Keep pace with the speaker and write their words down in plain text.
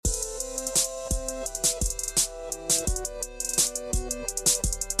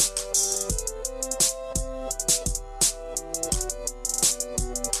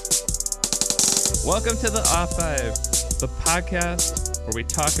Welcome to The Off Five, the podcast where we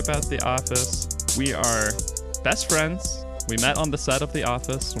talk about The Office. We are best friends. We met on the set of The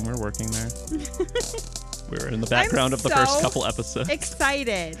Office when we were working there. We were in the background of the first couple episodes.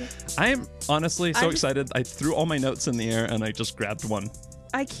 Excited. I am honestly so excited. I threw all my notes in the air and I just grabbed one.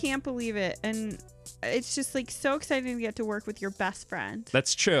 I can't believe it. And it's just like so exciting to get to work with your best friend.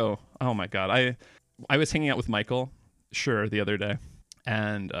 That's true. Oh my God. I was hanging out with Michael, the other day.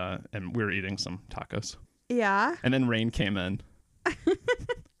 And we were eating some tacos. Yeah. And then Rain came in.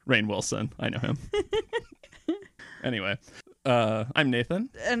 Rain Wilson. I know him. Anyway, I'm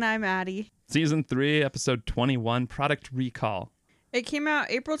Nathan. And I'm Addie. Season 3, episode 21, Product Recall. It came out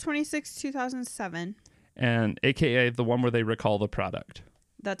April 26, 2007. And AKA the one where they recall the product.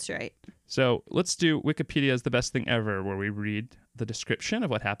 That's right. So let's do Wikipedia's The Best Thing Ever, where we read the description of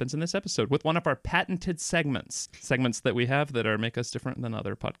what happens in this episode with one of our patented segments that we have that make us different than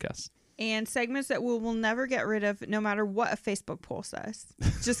other podcasts. And segments that we will never get rid of no matter what a Facebook poll says.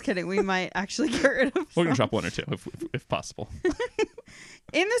 Just kidding. We might actually get rid of We're going to drop one or two if possible.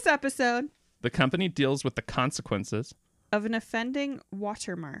 In this episode, the company deals with the consequences of an offending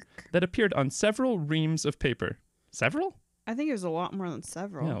watermark that appeared on several reams of paper. Several? I think it was a lot more than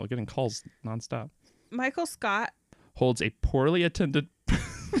several. Yeah, we're getting calls nonstop. Michael Scott holds a poorly attended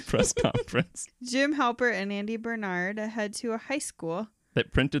press conference. Jim Halpert and Andy Bernard head to a high school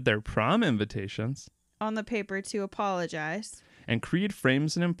that printed their prom invitations on the paper to apologize. And Creed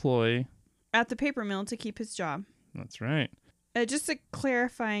frames an employee at the paper mill to keep his job. That's right. Just a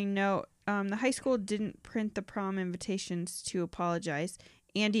clarifying note, the high school didn't print the prom invitations to apologize.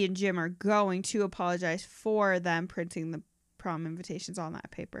 Andy and Jim are going to apologize for them printing the prom invitations on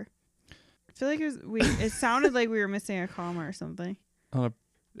that paper. I feel like it sounded like we were missing a comma or something.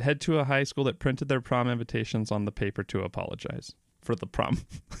 Head to a high school that printed their prom invitations on the paper to apologize for the prom.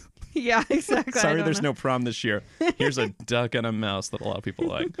 Yeah, exactly. Sorry, there's no prom this year. Here's a duck and a mouse that a lot of people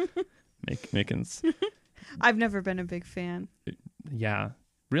like. Making. I've never been a big fan. Yeah.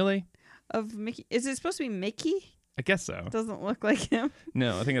 Really? Of Mickey. Is it supposed to be Mickey? I guess so. Doesn't look like him.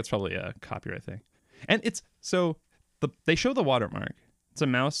 No, I think that's probably a copyright thing. And it's so they show the watermark. It's a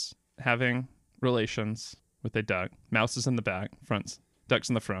mouse having relations with a duck. Mouse is in the back, duck's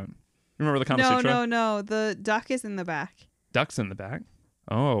in the front. Remember the Kama Sutra? No. The duck is in the back. Duck's in the back?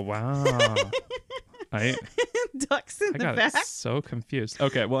 Oh, wow. Duck's in the back? I got so confused.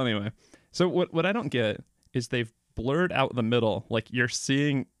 Okay, well, anyway. So what I don't get is they've blurred out the middle. Like, you're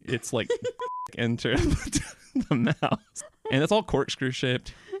seeing it's like enter the mouse. And it's all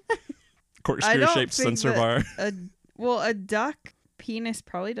corkscrew-shaped. Corkscrew-shaped sensor bar. A duck penis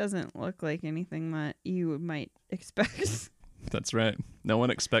probably doesn't look like anything that you might expect. That's right. No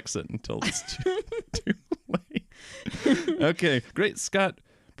one expects it until it's too late. Okay, great. Scott,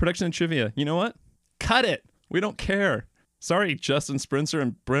 production and trivia. You know what? Cut it. We don't care. Sorry, Justin Sprincer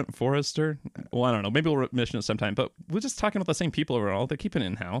and Brent Forrester. Well, I don't know. Maybe we'll mention it sometime, but we're just talking about the same people overall. They're keeping it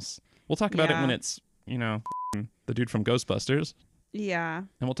in-house. We'll talk about it when it's, the dude from Ghostbusters. Yeah. And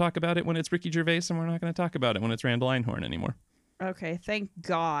we'll talk about it when it's Ricky Gervais, and we're not going to talk about it when it's Randall Einhorn anymore. Okay, thank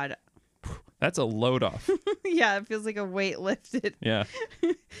God. That's a load off. Yeah, it feels like a weight lifted. Yeah.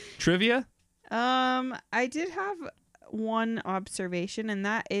 Trivia? I did have one observation, and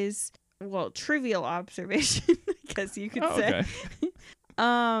that is, trivial observation, I guess you could say.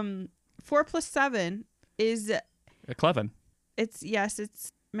 Okay. 4 plus 7 is McLovin. It's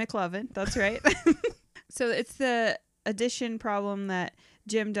McLovin. That's right. So it's the addition problem that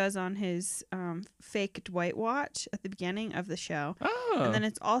Jim does on his fake Dwight watch at the beginning of the show. Oh. And then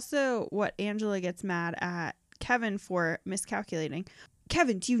it's also what Angela gets mad at Kevin for miscalculating.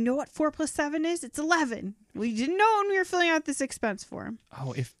 Kevin, do you know what 4 plus 7 is? It's 11. We didn't know when we were filling out this expense form.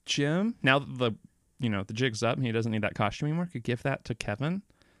 Oh, if Jim, now that the jig's up and he doesn't need that costume anymore, could give that to Kevin.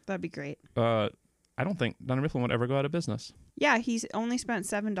 That'd be great. I don't think Dunder Mifflin would ever go out of business. Yeah, he's only spent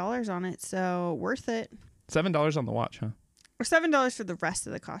 $7 on it, so worth it. $7 on the watch, huh? Or $7 for the rest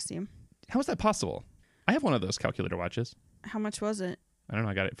of the costume. How is that possible? I have one of those calculator watches. How much was it? I don't know.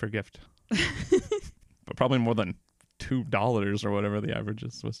 I got it for a gift. But probably more than $2 or whatever the average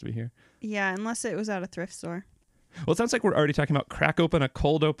is supposed to be here. Yeah, unless it was at a thrift store. Well, it sounds like we're already talking about crack open a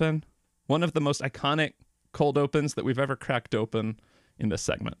cold open. One of the most iconic cold opens that we've ever cracked open in this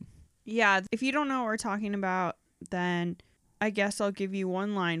segment. Yeah, if you don't know what we're talking about, then I guess I'll give you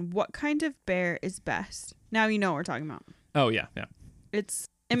one line. What kind of bear is best? Now you know what we're talking about. Oh, yeah. It's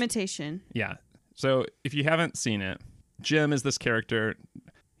imitation. Yeah. So if you haven't seen it, Jim is this character.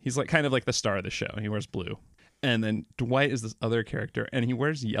 He's kind of like the star of the show. He wears blue. And then Dwight is this other character, and he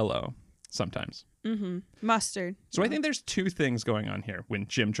wears yellow sometimes. Mm-hmm. Mustard. So I think there's two things going on here when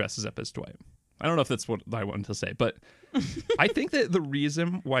Jim dresses up as Dwight. I don't know if that's what I wanted to say, but I think that the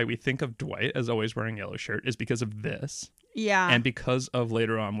reason why we think of Dwight as always wearing yellow shirt is because of this. Yeah. And because of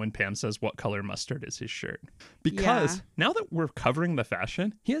later on when Pam says what color mustard is his shirt. Because now that we're covering the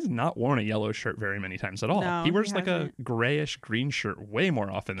fashion, he has not worn a yellow shirt very many times at all. No, he wears he like hasn't. a grayish green shirt way more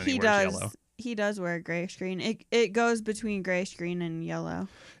often than he wears yellow. He does wear a grayish green. It goes between grayish green and yellow.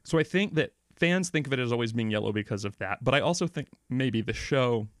 So I think that fans think of it as always being yellow because of that. But I also think maybe the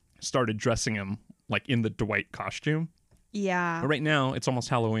show started dressing him like in the Dwight costume. Yeah. But right now, it's almost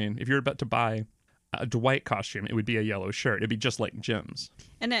Halloween. If you're about to buy a Dwight costume, it would be a yellow shirt. It'd be just like Jim's.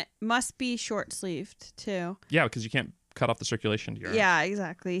 And it must be short-sleeved, too. Yeah, because you can't cut off the circulation to your arms. Yeah,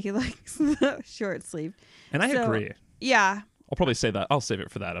 exactly. He likes the short-sleeved. And I agree. Yeah. I'll probably say that. I'll save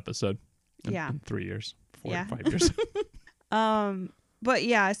it for that episode. In 3 years. 5 years. But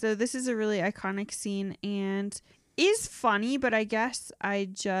yeah, so this is a really iconic scene and is funny, but I guess I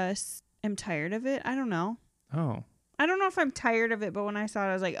just am tired of it. I don't know. Oh. I don't know if I'm tired of it, but when I saw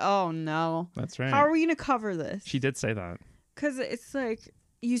it, I was like, oh no. That's right. How are we going to cover this? She did say that. Because it's like,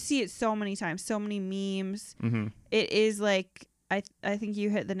 you see it so many times, so many memes. Mm-hmm. It is like, I think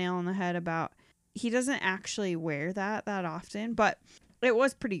you hit the nail on the head about, he doesn't actually wear that often, but it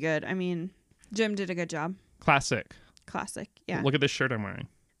was pretty good. I mean, Jim did a good job. Classic. Yeah. Look at this shirt I'm wearing.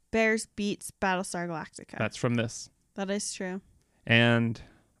 Bears beats Battlestar Galactica. That's from this. That is true. And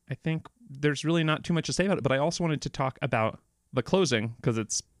I think there's really not too much to say about it, but I also wanted to talk about the closing because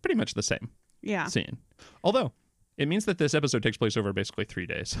it's pretty much the same scene. Although, it means that this episode takes place over basically 3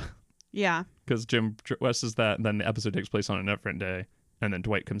 days. Yeah. Because Jim dresses that, and then the episode takes place on a different day, and then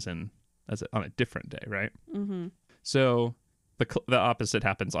Dwight comes in on a different day, right? Mm-hmm. So the opposite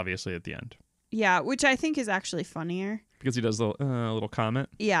happens, obviously, at the end. Yeah, which I think is actually funnier. Because he does the little comment.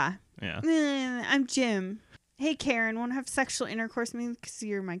 Yeah. Yeah. I'm Jim. Hey, Karen, want to have sexual intercourse with me because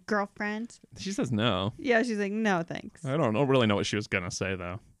you're my girlfriend? She says no. Yeah, she's like, no, thanks. I don't really know what she was going to say,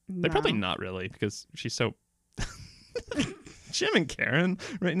 though. No. They're probably not really, because she's so... Jim and Karen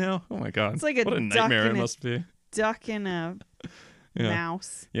right now? Oh, my God. It's like what a nightmare it must be. Duck and a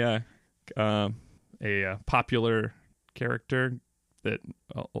mouse. Yeah. A popular character that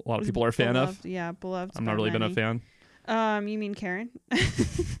a lot of people are a fan of. Yeah, beloved. I'm not really been a fan. You mean Karen?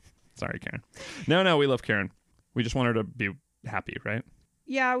 Sorry, Karen. No, we love Karen. We just want her to be happy, right?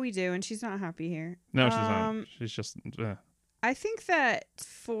 Yeah, we do, and she's not happy here. No, she's not. She's just... I think that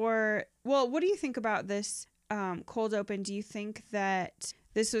what do you think about this cold open? Do you think that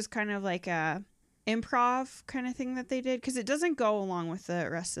this was kind of like a improv kind of thing that they did? Because it doesn't go along with the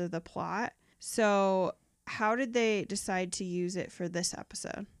rest of the plot. So how did they decide to use it for this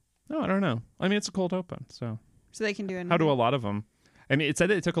episode? No, I don't know. I mean, it's a cold open, so they can do it. How do a lot of them? I mean, it said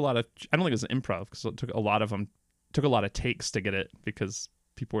that it took a lot of... I don't think it was an improv, because it took a lot of takes to get it, because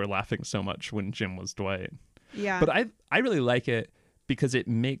people were laughing so much when Jim was Dwight. Yeah. But I really like it because it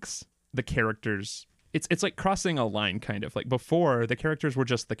makes the characters... It's like crossing a line, kind of. Like, before, the characters were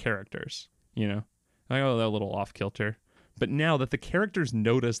just the characters, you know? Like, oh, they're a little off-kilter. But now that the characters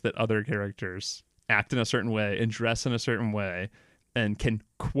notice that other characters act in a certain way and dress in a certain way and can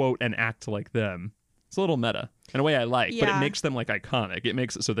quote and act like them, it's a little meta in a way I like, but it makes them like iconic. It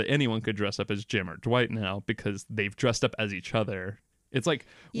makes it so that anyone could dress up as Jim or Dwight now because they've dressed up as each other. It's like,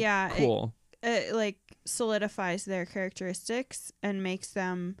 cool. It like solidifies their characteristics and makes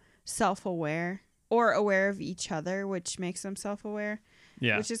them self-aware or aware of each other, which makes them self-aware.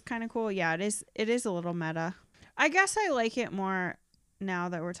 Yeah. Which is kind of cool. Yeah, it is a little meta. I guess I like it more now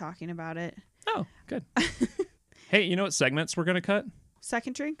that we're talking about it. Oh, good. Hey, you know what segments we're going to cut?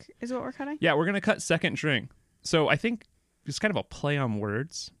 Second drink is what we're cutting? Yeah, we're going to cut second drink. So I think it's kind of a play on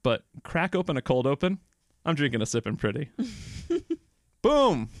words, but crack open a cold open. I'm drinking a Sippin' Pretty.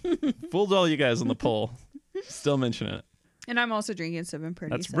 Boom! Fooled all you guys on the poll. Still mention it. And I'm also drinking Sippin'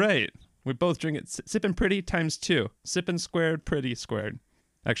 Pretty. That's right. We both drink it. Sippin' Pretty times 2. Sippin' squared, pretty squared.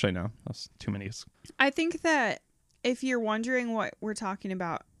 Actually, no. That's too many. I think that if you're wondering what we're talking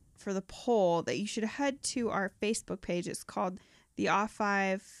about for the poll, that you should head to our Facebook page. It's called the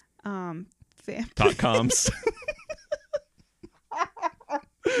Off5 .coms.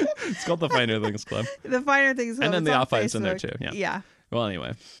 It's called the Finer Things Club. The Finer Things Club. And then the Off5's in there too. Yeah. Well, anyway,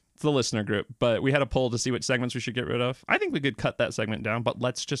 it's the listener group. But we had a poll to see which segments we should get rid of. I think we could cut that segment down, but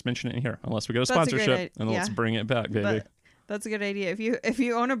let's just mention it in here, unless we get a sponsorship, and let's bring it back, baby. That's a good idea. If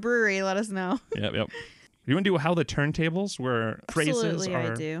you own a brewery, let us know. Yep. You want to do how the turntables where phrases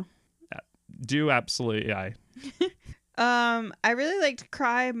are? I do. Do absolutely, I. I really liked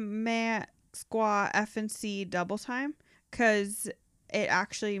Cry, Mat, Squaw, F and C double time because it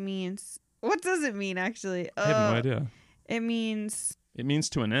actually means. What does it mean actually? I have no idea. It means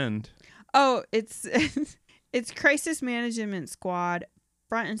to an end. Oh, it's it's Crisis Management Squad,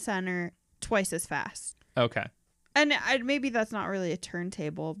 front and center, twice as fast. Okay. And maybe that's not really a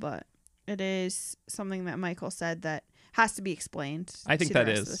turntable, but it is something that Michael said that has to be explained. I think to that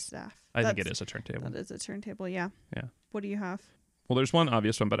the rest is. of the staff. I think it is a turntable. That is a turntable, yeah. Yeah. What do you have? Well, there's one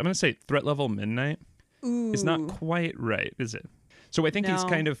obvious one, but I'm going to say threat level midnight is not quite right, is it? So I think he's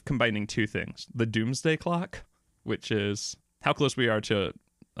kind of combining two things. The doomsday clock, which is how close we are to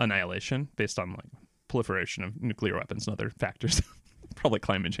annihilation based on like proliferation of nuclear weapons and other factors. Probably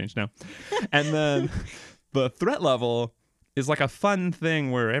climate change now. And then the threat level is like a fun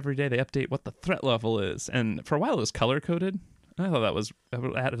thing where every day they update what the threat level is. And for a while it was color coded. I thought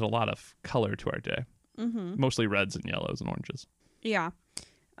that added a lot of color to our day. Mm-hmm. Mostly reds and yellows and oranges. Yeah.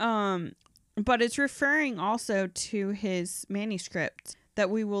 But it's referring also to his manuscript that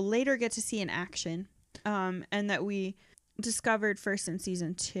we will later get to see in action. And that we discovered first in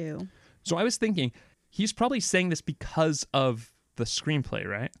season 2. So I was thinking he's probably saying this because of the screenplay,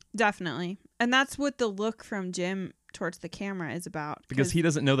 right? Definitely. And that's what the look from Jim towards the camera is about. Because he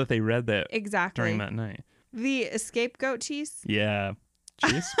doesn't know that they read that exactly during that night. The scapegoat cheese? Yeah.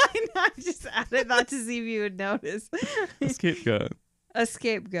 Cheese? I just added that to see if you would notice. A scapegoat. A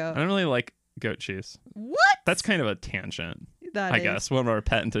scapegoat. I don't really like goat cheese. What? That's kind of a tangent. I guess. One of our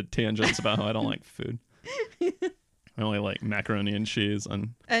patented tangents about how I don't like food. I only like macaroni and cheese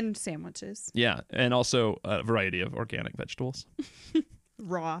and sandwiches. Yeah, and also a variety of organic vegetables.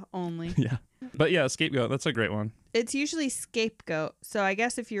 Raw only. Yeah. But yeah, scapegoat, that's a great one. It's usually scapegoat. So I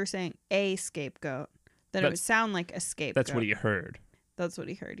guess if you were saying a scapegoat, then it would sound like a scapegoat. That's what he heard. That's what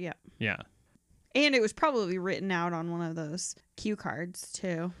he heard, yeah. Yeah. And it was probably written out on one of those cue cards,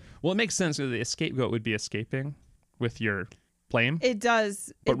 too. Well, it makes sense that the scapegoat would be escaping with your blame. It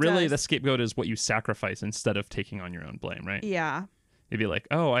does. But really, the scapegoat is what you sacrifice instead of taking on your own blame, right? Yeah. It'd be like,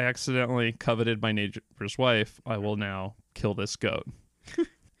 oh, I accidentally coveted my neighbor's wife. I will now kill this goat.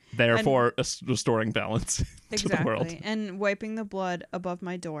 Therefore, restoring balance to the world. Exactly. And wiping the blood above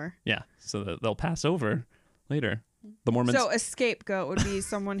my door. Yeah, so that they'll pass over later. The Mormons. So a scapegoat would be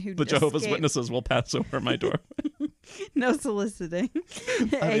someone who the Jehovah's Witnesses will pass over my door. No soliciting.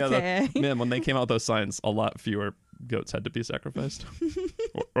 AKA. Man, when they came out with those signs, a lot fewer goats had to be sacrificed.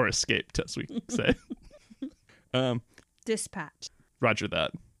 or escaped, as we say. Dispatch. Roger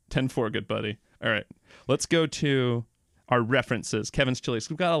that. 10-4, good buddy. All right. Let's go to our references. Kevin's Chili's.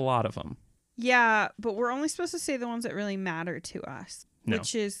 We've got a lot of them. Yeah, but we're only supposed to say the ones that really matter to us. No.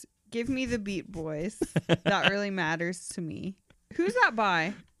 Which is Give Me the Beat Boys. That really matters to me. Who's that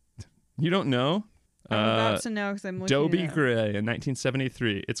by? You don't know? I'm about to know because I'm looking Dobie it up. Gray in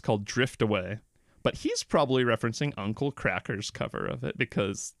 1973. It's called Drift Away. But he's probably referencing Uncle Cracker's cover of it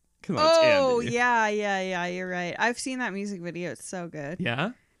because it's Andy. Yeah, you're right. I've seen that music video. It's so good.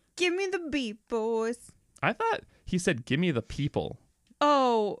 Yeah? Give me the beat, boys. I thought he said, give me the people.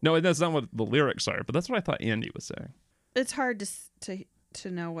 Oh. No, that's not what the lyrics are, but that's what I thought Andy was saying. It's hard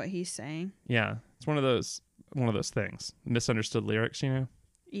to know what he's saying. Yeah. It's one of those things. Misunderstood lyrics, you know?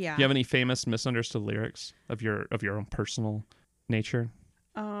 Yeah. Do you have any famous misunderstood lyrics of your own personal nature?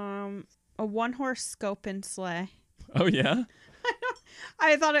 A one-horse scope and sleigh. Oh, yeah?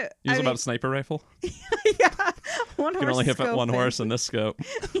 I thought it was about a sniper rifle? Yeah. One horse. You can only hit one horse in this scope.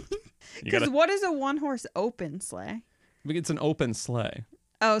 Because what is a one-horse open sleigh? It's an open sleigh.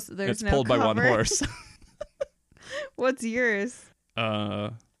 Oh, so there's it's pulled by one horse. What's yours?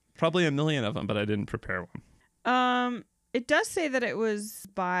 Probably a million of them, but I didn't prepare one. It does say that it was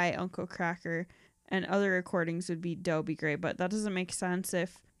by Uncle Cracker, and other recordings would be Dobie Gray, but that doesn't make sense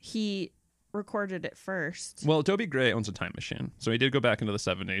if he recorded it first. Well, Dobie Gray owns a time machine, so he did go back into the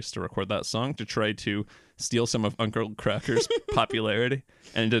 70s to record that song to try to steal some of Uncle Cracker's popularity,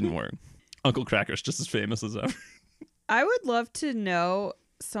 and it didn't work. Uncle Cracker's just as famous as ever. I would love to know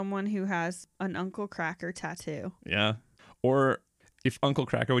someone who has an Uncle Cracker tattoo. Yeah. Or if Uncle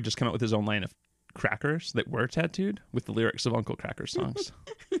Cracker would just come out with his own line of crackers that were tattooed with the lyrics of Uncle Cracker songs.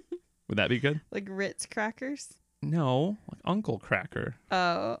 Would that be good? Like Ritz crackers? No, like Uncle Cracker.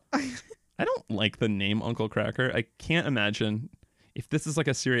 Oh. I don't like the name Uncle Cracker. I can't imagine if this is like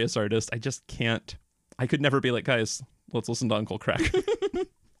a serious artist. I just can't. I could never be like, guys, let's listen to Uncle Cracker.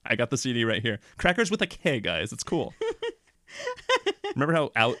 I got the CD right here. Crackers with a K, guys. It's cool. Remember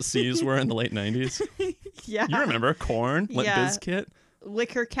how out C's were in the late 90s? Yeah. You remember Corn, Limp Bizkit?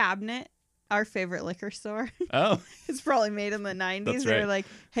 Liquor Cabinet, our favorite liquor store. Oh. It's probably made in the 90s. That's They were right. like,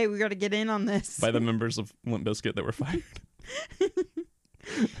 hey, we got to get in on this. By the members of Limp Bizkit that were fired.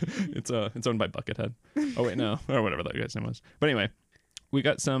 It's owned by Buckethead. Oh, wait, no. Or whatever that guy's name was. But anyway, we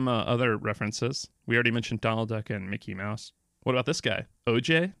got some other references. We already mentioned Donald Duck and Mickey Mouse. What about this guy?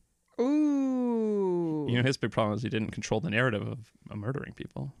 OJ? Ooh. You know, his big problem is he didn't control the narrative of murdering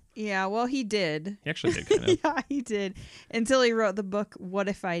people. Yeah, well, he did. He actually did, kind of. Yeah, he did. Until he wrote the book, What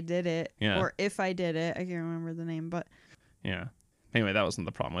If I Did It? Yeah. Or If I Did It. I can't remember the name, but... Yeah. Anyway, that wasn't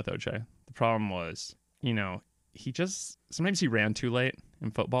the problem with OJ. The problem was, you know, sometimes he ran too late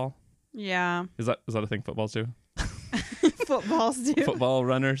in football. Yeah. Is that a thing footballs do? Footballs do. Football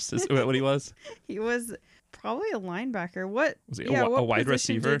runners is what he was? He was probably a linebacker. What Was he what a wide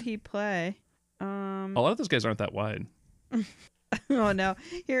position receiver? did he play? A lot of those guys aren't that wide. Oh no.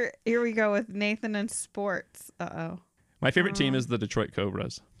 Here we go with Nathan and sports. Uh-oh. My favorite team is the Detroit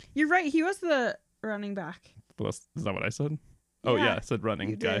Cobras. You're right. He was the running back. Is that what I said? Oh, yeah. I said running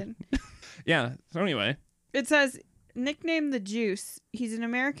You guy. did. Yeah. So anyway. It says, nicknamed the Juice, he's an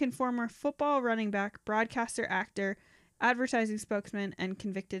American former football running back, broadcaster, actor, advertising spokesman, and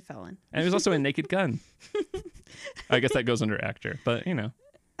convicted felon. And he was also in Naked Gun. I guess that goes under actor, but you know.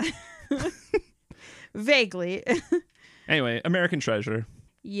 Vaguely. Anyway, American Treasure.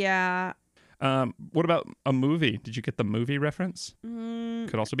 Yeah. What about a movie? Did you get the movie reference?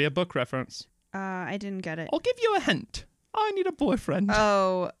 Could also be a book reference. I didn't get it. I'll give you a hint. I need a boyfriend.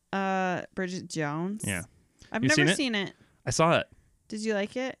 Oh, Bridget Jones? Yeah. I've You never seen it. I saw it. Did you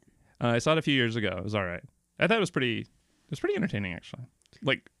like it? I saw it a few years ago. It was all right. I thought it was pretty entertaining, actually.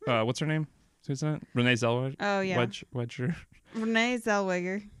 Like, what's her name? Who's that? Renee Zellweger? Oh, yeah. Wedger. Renee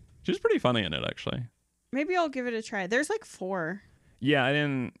Zellweger. She was pretty funny in it, actually. Maybe I'll give it a try. There's like 4. Yeah,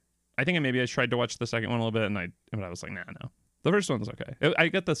 I think maybe I tried to watch the second one a little bit, but I was like, no. The first one's okay. I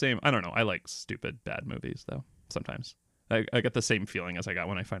get the same, I don't know, I like stupid, bad movies, though, sometimes. I get the same feeling as I got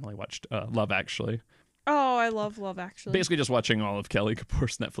when I finally watched Love Actually. Oh, I love Love Actually. Basically just watching all of Kelly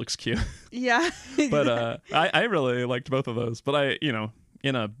Kapoor's Netflix queue. Yeah. But I really liked both of those. But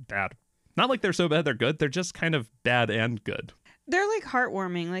in a bad, not like they're so bad they're good. They're just kind of bad and good. They're like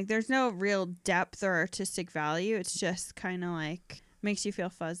heartwarming. Like there's no real depth or artistic value. It's just kind of like makes you feel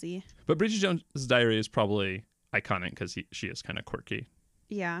fuzzy. But Bridget Jones' Diary is probably iconic because she is kind of quirky.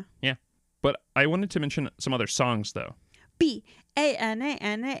 Yeah. Yeah. But I wanted to mention some other songs, though.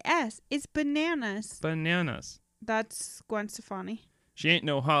 Bananas. It's bananas. Bananas. That's Gwen Stefani. She ain't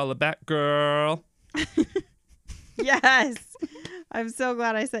no holla back girl. Yes. I'm so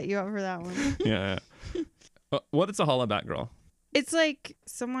glad I set you up for that one. Yeah. What is a holla back girl? It's like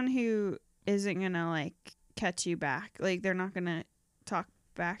someone who isn't going to like catch you back. Like they're not going to talk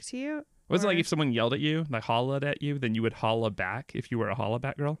back to you. Was it like if someone yelled at you, like hollered at you, then you would holla back if you were a holla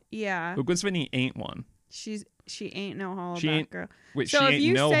back girl? Yeah. But Gwen Stefani ain't one. She ain't no holla She back ain't- girl. Wait, So she if ain't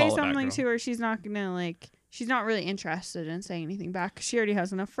you no say holla back something girl. to her, she's not gonna like. She's not really interested in saying anything back. 'Cause she already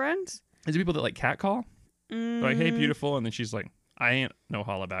has enough friends. Is it people that like catcall? They're like, hey, Mm. beautiful. And then she's like, I ain't no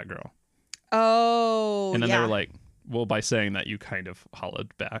holla back girl. Oh, And then yeah. they were like, well, by saying that, you kind of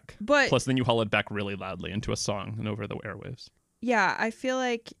hollered back. But Plus, then you hollered back really loudly into a song and over the airwaves. yeah, I feel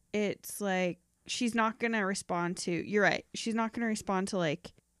like it's like she's not gonna respond to. You're right. She's not gonna respond to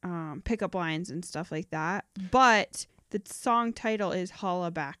like pickup lines and stuff like that. But the song title is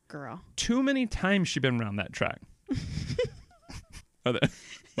 "Holla Back Girl." Too many times she's been around that track.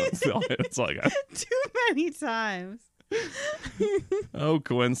 That's all I got. Too many times. Oh,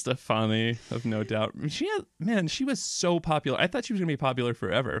 Gwen Stefani, of no doubt. She was so popular. I thought she was going to be popular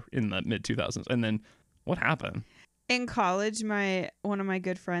forever in the mid 2000s. And then what happened? In college, one of my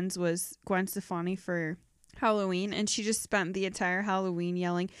good friends was Gwen Stefani for Halloween, and she just spent the entire Halloween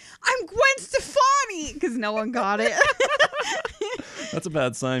yelling, "I'm Gwen Stefani!" because no one got it. That's a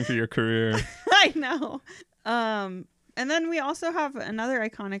bad sign for your career. I know. And then we also have another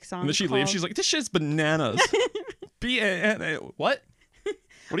iconic song. And then she leaves. She's like, this shit's bananas. B-A-N-A. What?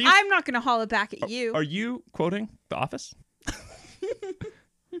 What are you? I'm not going to holler back at you. Are you quoting The Office?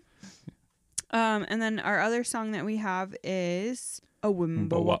 And then our other song that we have is a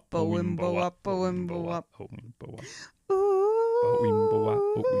wimbo wop, a wimbo wop, a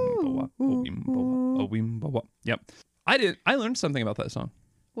wimbo wop. Yep. I learned something about that song.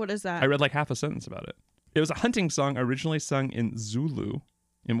 What is that? I read like half a sentence about it. It was a hunting song originally sung in Zulu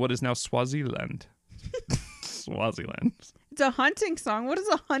in what is now Swaziland. Swaziland. It's a hunting song. What is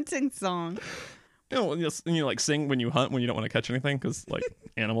a hunting song? You like sing when you hunt when you don't want to catch anything because like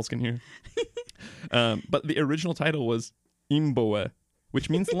animals can hear. But the original title was Imboe, which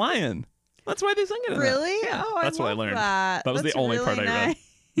means lion. That's why they sing it. Really? Yeah, Oh, that's I what I love learned. that. That was That's the only part really I read. nice.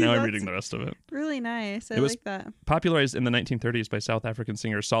 Now I'm That's reading the rest of it. Really nice. I It was- like that. Popularized in the 1930s by South African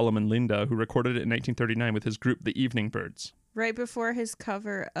singer Solomon Linda, who recorded it in 1939 with his group The Evening Birds. Right before his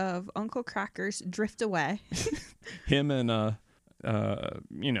cover of Uncle Kracker's "Drift Away." Him and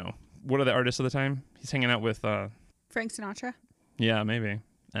what are the artists of the time? He's hanging out with Frank Sinatra. yeah, maybe.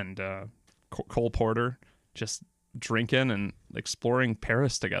 And Cole Porter just drinking and exploring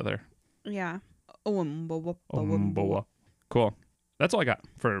Paris together. Yeah. Cool. That's all I got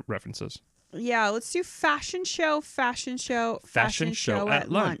for references. Yeah, let's do fashion show at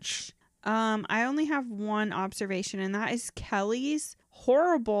lunch. I only have one observation, and that is Kelly's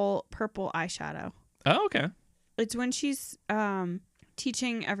horrible purple eyeshadow. Oh, okay. It's when she's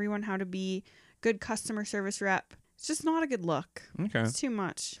teaching everyone how to be good customer service rep. It's just not a good look. Okay. It's too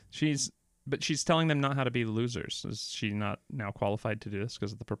much. She's telling them not how to be losers. Is she not now qualified to do this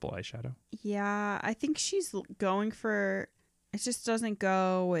because of the purple eyeshadow? Yeah, I think she's going for... It just doesn't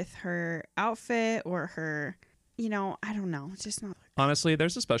go with her outfit or her... I don't know. It's just not... Honestly,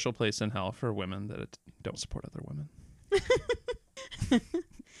 there's a special place in hell for women that don't support other women.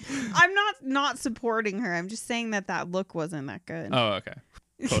 I'm not supporting her. I'm just saying that look wasn't that good. Oh, okay.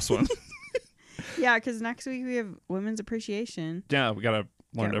 Close one. Yeah, because next week we have Women's Appreciation. Yeah, we got to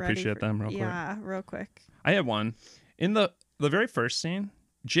learn to appreciate them real quick. Yeah, real quick. I had one. In the very first scene,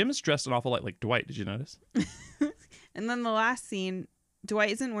 Jim is dressed an awful lot like Dwight. Did you notice? And then the last scene,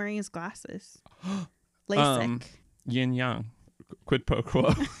 Dwight isn't wearing his glasses. LASIK. Yin yang. Quid pro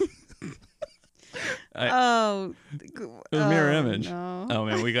quo. It was mirror image. No. Oh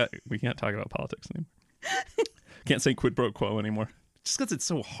man, we can't talk about politics anymore. Can't say quid pro quo anymore. Just because it's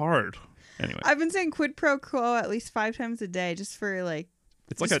so hard. Anyway. I've been saying quid pro quo at least 5 times a day just for it's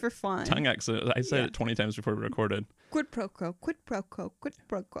just like for fun. Tongue accident. I said it 20 times before we recorded. Quid pro quo, quid pro quo, quid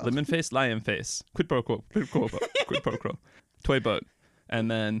pro quo. Lemon face, lion face. Quid pro quo, quid pro quo, quid pro quo. Toy boat.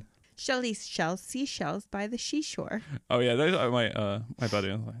 And then Shelly sells seashells by the seashore. Oh yeah, there's my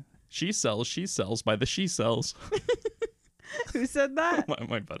buddy. She sells by the she sells. Who said that?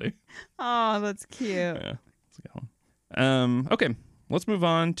 my buddy. Oh, that's cute. Yeah, that's a good one. Okay, let's move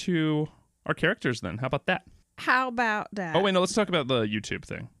on to our characters then. How about that? How about that? Oh wait, no, let's talk about the YouTube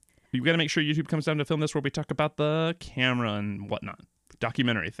thing. You've got to make sure YouTube comes down to film this where we talk about the camera and whatnot,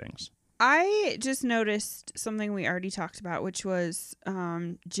 documentary things. I just noticed something we already talked about, which was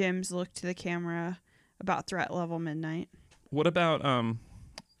Jim's look to the camera about threat level midnight. What about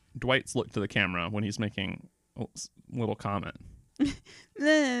Dwight's look to the camera when he's making a little comment?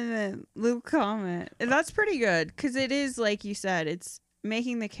 Little comment. That's pretty good because it is, like you said, it's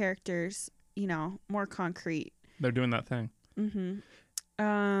making the characters, more concrete. They're doing that thing.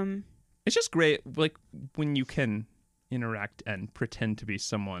 Mm-hmm. It's just great, like when you can interact and pretend to be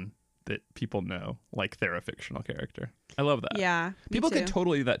someone that people know, like they're a fictional character. I love that. Yeah, people could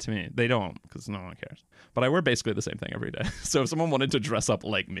totally do that to me. They don't, because no one cares. But I wear basically the same thing every day. So if someone wanted to dress up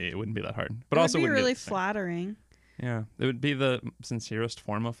like me, it wouldn't be that hard. But it would be really flattering. Yeah, it would be the sincerest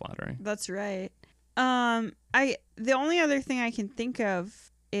form of flattering. That's right. The only other thing I can think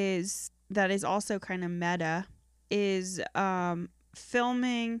of is that is also kind of meta is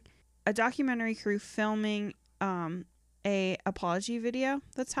filming a documentary crew filming a apology video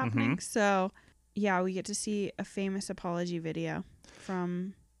that's happening. Mm-hmm. So yeah, we get to see a famous apology video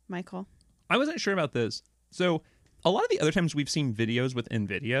from Michael. I wasn't sure about this. So a lot of the other times we've seen videos within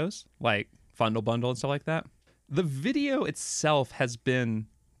videos, like Fundle Bundle and stuff like that, the video itself has been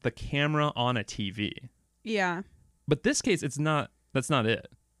the camera on a TV. Yeah. But this case, that's not it.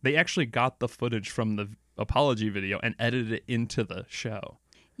 They actually got the footage from the apology video and edited it into the show.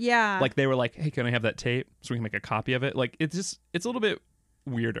 Yeah. Like they were like, hey, can I have that tape so we can make a copy of it? Like it's a little bit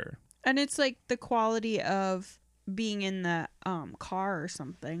weirder. And it's like the quality of being in the car or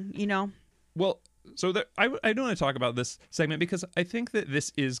something, Well, so I do want to talk about this segment because I think that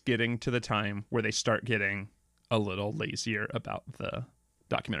this is getting to the time where they start getting a little lazier about the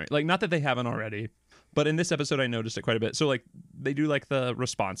documentary. Like, not that they haven't already, but in this episode I noticed it quite a bit. So like they do like the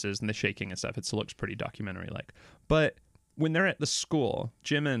responses and the shaking and stuff. It looks pretty documentary like. But when they're at the school,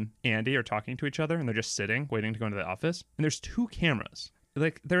 Jim and Andy are talking to each other and they're just sitting, waiting to go into the office. And there's 2 cameras.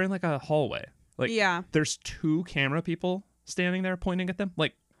 Like they're in like a hallway. Like yeah. There's 2 camera people standing there pointing at them.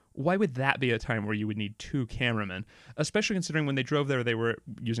 Like, why would that be a time where you would need 2 cameramen? Especially considering when they drove there, they were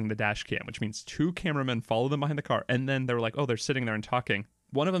using the dash cam, which means 2 cameramen follow them behind the car. And then they're like, oh, they're sitting there and talking.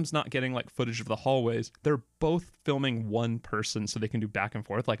 One of them's not getting like footage of the hallways. They're both filming one person so they can do back and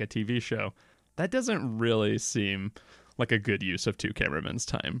forth like a TV show. That doesn't really seem like a good use of 2 cameramen's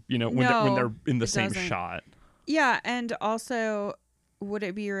time, when they're in the same shot. Yeah, and also, would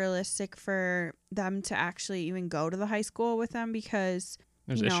it be realistic for them to actually even go to the high school with them? Because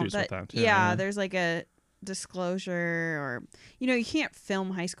there's issues with that too. Yeah, there's like a disclosure or, you can't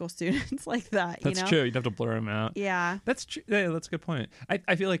film high school students like that. That's true. You'd have to blur them out. Yeah. That's true. Yeah, that's a good point.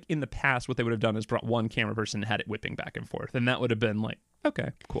 I feel like in the past, what they would have done is brought one camera person and had it whipping back and forth. And that would have been like,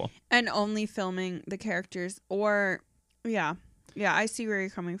 okay, cool. And only filming the characters or, yeah. Yeah, I see where you're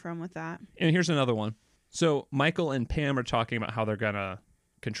coming from with that. And here's another one. So Michael and Pam are talking about how they're going to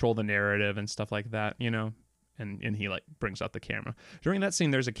control the narrative and stuff like that, you know? And he like brings out the camera. During that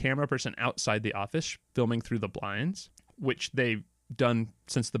scene, there's a camera person outside the office filming through the blinds, which they've done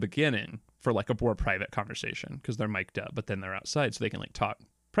since the beginning for like a more private conversation because they're mic'd up, but then they're outside so they can like talk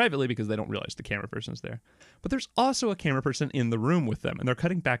privately because they don't realize the camera person's there. But there's also a camera person in the room with them, and they're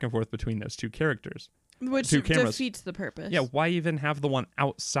cutting back and forth between those two characters. Which two cameras. defeats the purpose. Yeah, why even have the one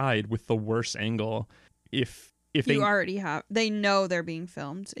outside with the worse angle if you already have, they know they're being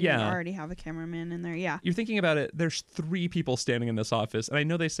filmed, and yeah, you already have a cameraman in there. Yeah, you're thinking about it, there's 3 people standing in this office, and I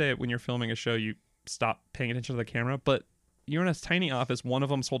know they say when you're filming a show you stop paying attention to the camera, but you're in a tiny office, one of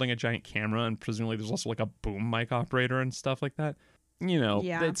them's holding a giant camera, and presumably there's also like a boom mic operator and stuff like that. You know,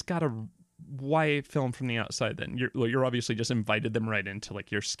 it's got a, why film from the outside then? You're obviously just invited them right into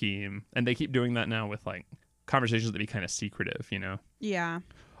like your scheme, and they keep doing that now with like conversations that be kind of secretive, you know? Yeah.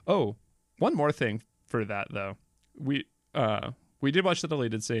 Oh, one more thing for that though. We did watch the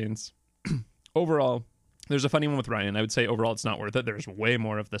deleted scenes. Overall, there's a funny one with Ryan. I would say overall it's not worth it. There's way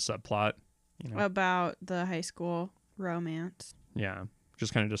more of the subplot, you know? About the high school romance. Yeah,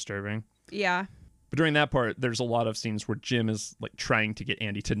 just kind of disturbing. Yeah. But during that part, there's a lot of scenes where Jim is like trying to get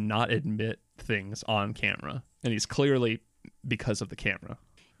Andy to not admit things on camera, and he's clearly because of the camera.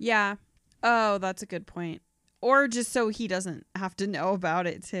 Yeah. Oh, that's a good point. Or just so he doesn't have to know about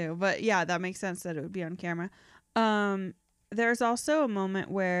it too. But yeah, that makes sense that it would be on camera. There's also a moment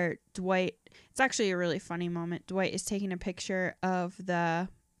where Dwight, it's actually a really funny moment. Dwight is taking a picture of the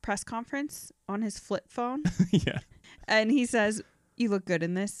press conference on his flip phone. Yeah. And he says, "You look good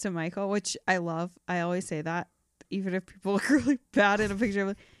in this," to Michael, which I love. I always say that, even if people look really bad in a picture. I'm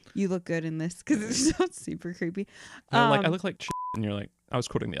like, "You look good in this," because it sounds super creepy. Like, I look like shit, and you're like, I was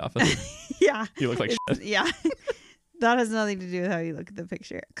quoting The Office. Yeah. You look like shit. Yeah. That has nothing to do with how you look at the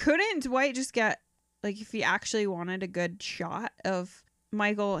picture. Couldn't Dwight just get, like, if he actually wanted a good shot of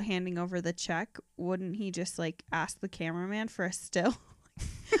Michael handing over the check, wouldn't he just, like, ask the cameraman for a still?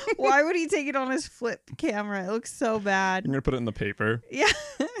 Why would he take it on his flip camera? It looks so bad. You're gonna put it in the paper. Yeah.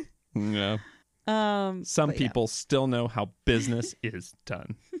 Yeah. Some people still know how business is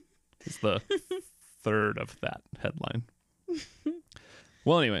done. It's the third of that headline.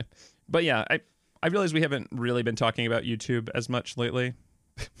 Well, anyway, but yeah, I realize we haven't really been talking about YouTube as much lately.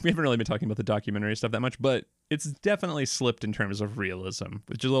 We haven't really been talking about the documentary stuff that much, but it's definitely slipped in terms of realism,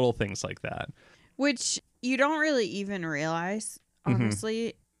 which is little things like that. Which you don't really even realize,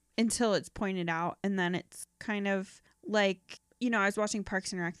 honestly, until it's pointed out. And then it's kind of like, you know, I was watching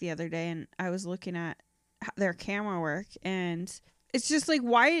Parks and Rec the other day, and I was looking at their camera work, and it's just like,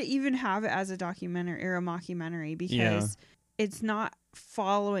 why even have it as a documentary or a mockumentary? Because it's not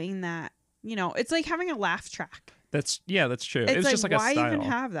following that, you know, it's like having a laugh track. That's true. It's just like why a style. even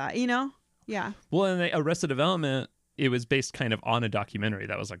have that, you know? Yeah. Well, in Arrested Development, it was based kind of on a documentary.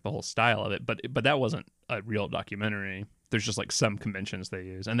 That was like the whole style of it, but that wasn't a real documentary. There's just like some conventions they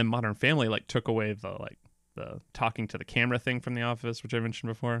use. And then Modern Family like took away the talking to the camera thing from The Office, which I mentioned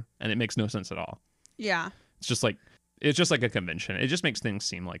before, and it makes no sense at all. Yeah. It's just like a convention. It just makes things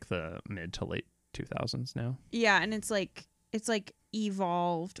seem like the mid to late 2000s now. Yeah, and it's like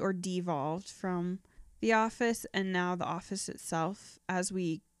evolved or devolved from The Office, and now The Office itself, as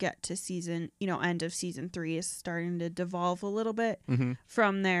we get to end of season 3, is starting to devolve a little bit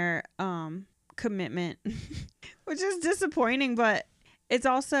from their commitment, which is disappointing, but it's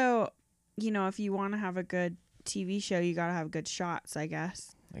also, you know, if you want to have a good TV show, you got to have good shots, I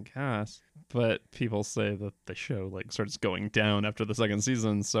guess. But people say that the show like starts going down after the second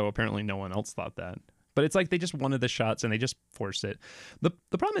season, so apparently no one else thought that. But it's like they just wanted the shots and they just forced it. The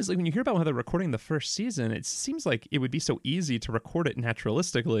problem is, like, when you hear about how they're recording the first season, it seems like it would be so easy to record it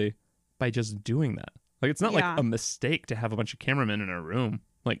naturalistically by just doing that. Like, it's not like a mistake to have a bunch of cameramen in a room.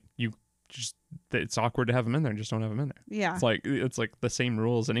 Like, it's awkward to have them in there and just don't have them in there. Yeah. It's like the same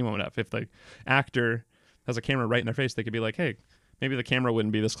rules anyone would have. If the actor has a camera right in their face, they could be like, hey, maybe the camera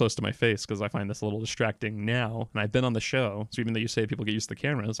wouldn't be this close to my face because I find this a little distracting now. And I've been on the show. So even though you say people get used to the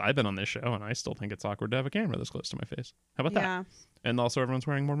cameras, I've been on this show and I still think it's awkward to have a camera this close to my face. How about that? And also everyone's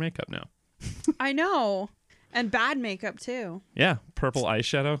wearing more makeup now. I know. And bad makeup too. Yeah. Purple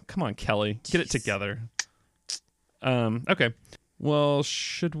eyeshadow. Come on, Kelly. Get it together. Okay. Well,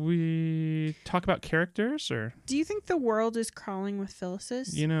 should we talk about characters or? Do you think the world is crawling with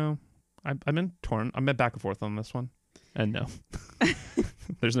Phyllis's? You know, I've been torn. I've been back and forth on this one. And no,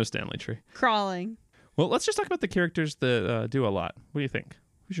 there's no Stanley tree. Crawling. Well, let's just talk about the characters that do a lot. What do you think?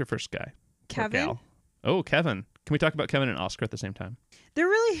 Who's your first guy? Kevin. Oh, Kevin. Can we talk about Kevin and Oscar at the same time? They're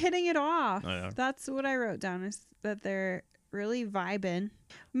really hitting it off. Oh, yeah. That's what I wrote down, is that they're really vibing,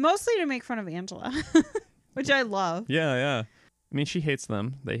 mostly to make fun of Angela, which I love. Yeah. I mean, she hates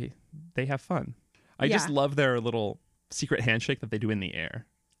them. They have fun. I just love their little secret handshake that they do in the air.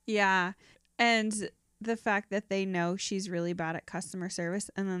 Yeah. And the fact that they know she's really bad at customer service,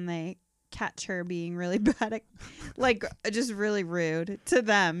 and then they catch her being really bad at, like, just really rude to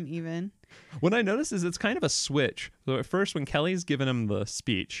them even. What I notice is it's kind of a switch. So at first, when Kelly's giving him the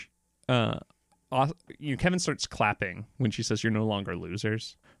speech, Kevin starts clapping when she says, "You're no longer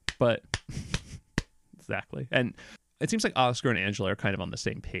losers." But exactly. And it seems like Oscar and Angela are kind of on the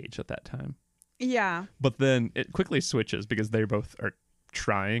same page at that time. Yeah. But then it quickly switches because they both are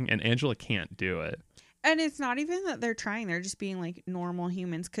trying and Angela can't do it. And it's not even that they're trying. They're just being like normal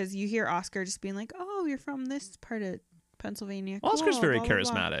humans, because you hear Oscar just being like, "Oh, you're from this part of Pennsylvania." Oscar's cool, very blah, blah,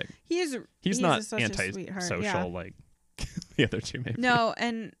 charismatic. blah. He's not such a antisocial yeah. like the other two maybe. No,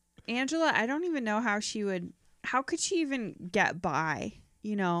 and Angela, I don't even know how could she even get by?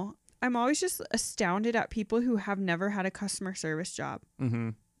 You know, I'm always just astounded at people who have never had a customer service job. Mm-hmm.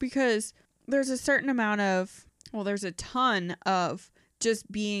 Because there's a ton of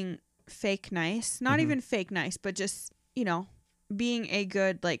just being fake nice, not even fake nice, but just, you know, being a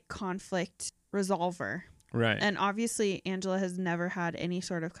good like conflict resolver. Right. And obviously Angela has never had any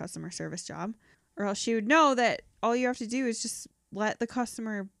sort of customer service job, or else she would know that all you have to do is just let the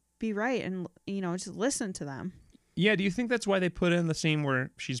customer be right and, you know, just listen to them. Yeah, do you think that's why they put in the scene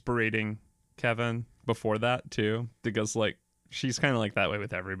where she's berating Kevin before that too? Because like she's kind of like that way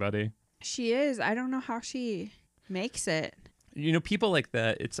with everybody. She is. I don't know how she makes it. You know, people like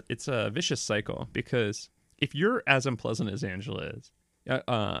that, it's a vicious cycle, because if you're as unpleasant as Angela is,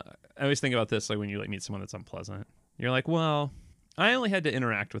 I always think about this, like when you like meet someone that's unpleasant, you're like, well, I only had to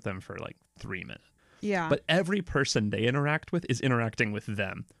interact with them for like 3 minutes. Yeah. But every person they interact with is interacting with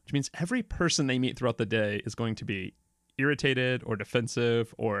them, which means every person they meet throughout the day is going to be irritated or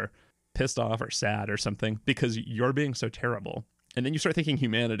defensive or pissed off or sad or something because you're being so terrible. And then you start thinking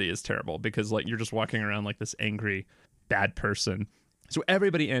humanity is terrible because like you're just walking around like this angry bad person. So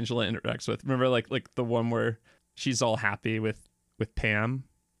everybody Angela interacts with, remember like the one where she's all happy with Pam,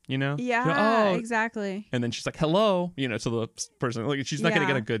 you know? Yeah, you know, oh, exactly. And then she's like, hello, you know, to the person. Like she's not going to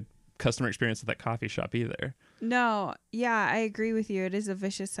get Yeah. a good customer experience at that coffee shop either. No, yeah, I agree with you. It is a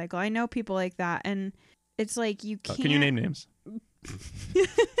vicious cycle. I know people like that, and it's like you can't. Can you name names?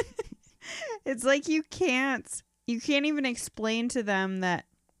 It's like you can't even explain to them that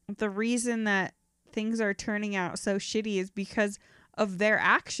the reason that things are turning out so shitty is because of their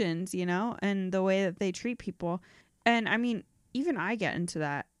actions, you know, and the way that they treat people. And I mean, even I get into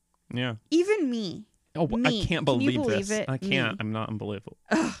that. Yeah. Even me. Oh, me. I can't Can you believe believe this. it? I can't. Me. I'm not unbelievable.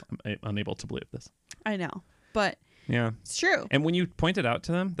 Ugh. I'm unable to believe this. I know, but Yeah. it's true. And when you point it out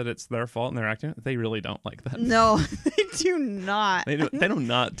to them that it's their fault and they're acting, they really don't like that. No, they do not. They do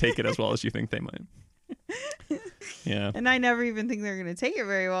not take it as well as you think they might. Yeah. And I never even think they're going to take it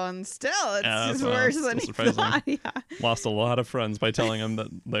very well. And still, it's just well, worse it's than still he surprising. thought. Yeah. Lost a lot of friends by telling them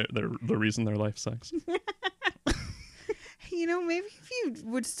that they're the reason their life sucks. You know, maybe if you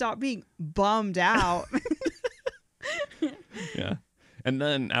would stop being bummed out. Yeah. And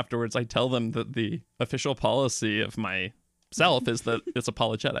then afterwards, I tell them that the official policy of myself is that it's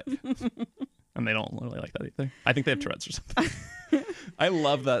apologetic. And they don't really like that either. I think they have Tourette's or something. I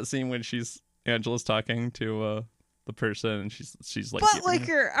love that scene when Angela's talking to the person and she's like, But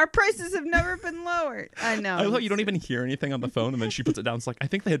liquor, our prices have never been lowered. I know. I thought you don't even hear anything on the phone, and then she puts it down. It's like, I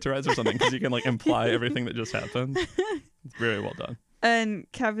think they had Tourette's or something, because you can like imply everything that just happened. It's very well done. And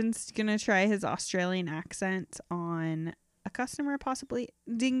Kevin's going to try his Australian accent on a customer, possibly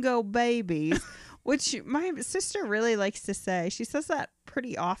dingo babies, which my sister really likes to say. She says that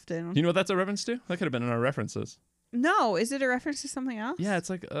pretty often. Do you know what that's a reference to? That could have been in our references. No, is it a reference to something else? Yeah, it's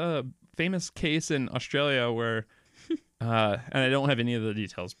like a famous case in Australia where, and I don't have any of the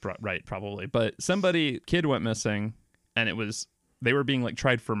details right, probably, but kid went missing, and they were being like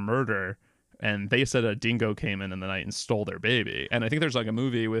tried for murder, and they said a dingo came in the night and stole their baby. And I think there's like a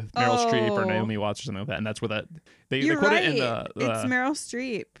movie with Meryl Streep or Naomi Watts or something like that, and that's where that they quote right. it in it's Meryl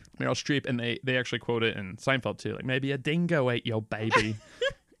Streep. Meryl Streep, and they actually quote it in Seinfeld too, like maybe a dingo ate your baby.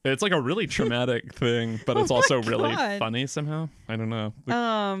 It's like a really traumatic thing, but it's also really funny somehow. I don't know.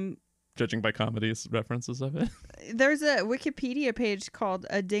 Judging by comedies references of it. There's a Wikipedia page called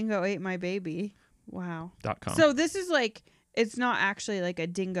 "A Dingo Ate My Baby." Wow. .com. So this is like, it's not actually like a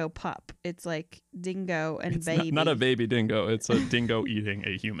dingo pup. It's like dingo and it's baby. Not a baby dingo. It's a dingo eating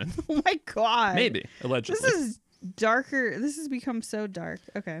a human. Oh my God. Maybe, allegedly. This is darker. This has become so dark.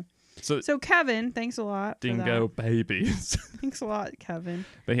 Okay. So Kevin, thanks a lot. Dingo for that. babies. Thanks a lot, Kevin.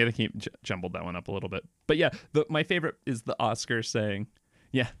 But he had to keep jumbled that one up a little bit. But yeah, my favorite is the Oscar saying,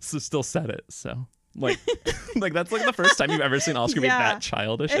 "Yeah, so still said it." So like, like that's like the first time you've ever seen Oscar be that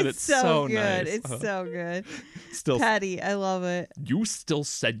childish, and it's so good. nice. It's so good. Still petty. I love it. You still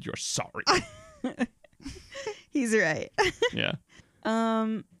said you're sorry. He's right. Yeah.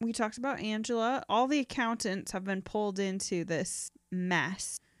 We talked about Angela. All the accountants have been pulled into this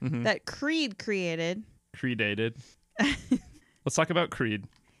mess that Creed created. Credated. Let's talk about Creed.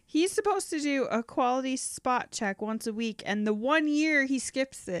 He's supposed to do a quality spot check once a week, and the 1 year he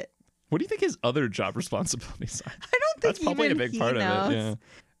skips it. What do you think his other job responsibilities are? I don't think that's probably a big part knows. of it.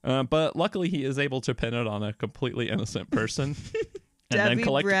 Yeah. But luckily, he is able to pin it on a completely innocent person. And Debbie then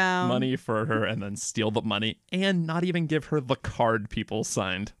collect Brown. money for her and then steal the money and not even give her the card people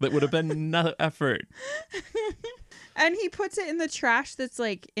signed. That would have been no effort. And he puts it in the trash that's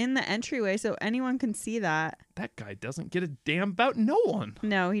like in the entryway so anyone can see that. That guy doesn't get a damn about no one.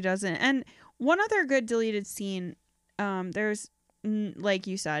 No, he doesn't. And one other good deleted scene, there's, like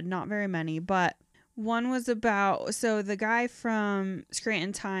you said, not very many, but one was about, so the guy from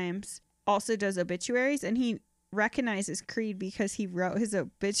Scranton Times also does obituaries, and he recognizes Creed because he wrote his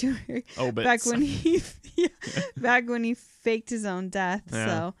obituary back when he back when he faked his own death. Yeah.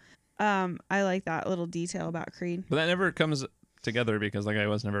 So I like that little detail about Creed. But that never comes together because the guy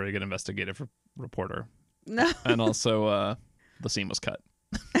was never a very good investigative reporter. No. And also the scene was cut.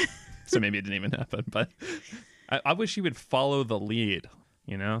 So maybe it didn't even happen. But I wish he would follow the lead,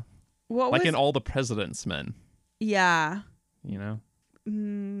 you know? Like in All the President's Men. Yeah. You know?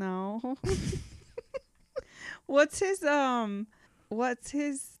 No. What's his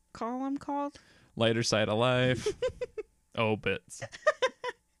column called? Lighter Side of Life. Obits.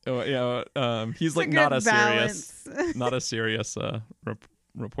 Oh yeah. He's like not a serious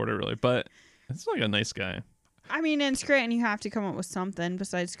reporter really, but it's like a nice guy. I mean, in Scranton, you have to come up with something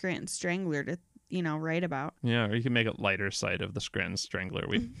besides Scranton Strangler to write about. Yeah, or you can make it lighter side of the Scranton Strangler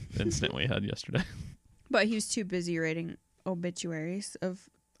incident we had yesterday. But he was too busy writing obituaries of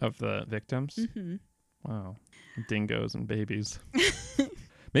the victims. Mm-hmm. Wow. Dingoes and babies.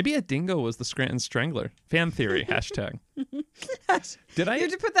 Maybe a dingo was the Scranton Strangler. Fan theory. Hashtag. Did I? You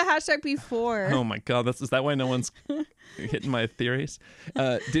have to put the hashtag before. Oh my God. Is that why no one's hitting my theories?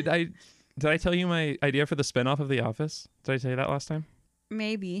 Did I tell you my idea for the spinoff of The Office? Did I tell you that last time?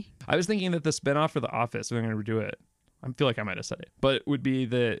 Maybe. I was thinking that the spinoff for The Office, we're going to redo it. I feel like I might have said it, but it would be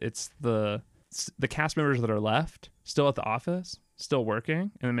it's the cast members that are left still at the office, still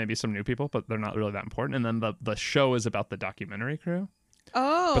working, and then maybe some new people, but they're not really that important. And then the show is about the documentary crew.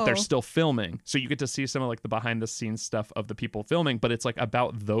 Oh. But they're still filming. So you get to see some of like the behind the scenes stuff of the people filming, but it's like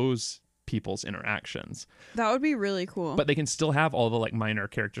about those people's interactions. That would be really cool. But they can still have all the like minor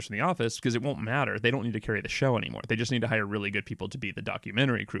characters from The Office because it won't matter. They don't need to carry the show anymore. They just need to hire really good people to be the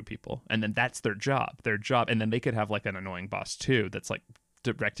documentary crew people. And then that's their job. And then they could have like an annoying boss too that's like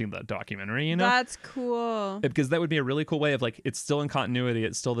directing the documentary, you know? That's cool. Because that would be a really cool way of like, it's still in continuity,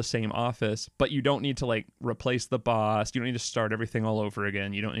 it's still the same office, but you don't need to like replace the boss. You don't need to start everything all over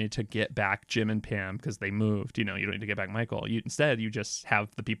again. You don't need to get back Jim and Pam because they moved, you know, you don't need to get back Michael. Instead, you just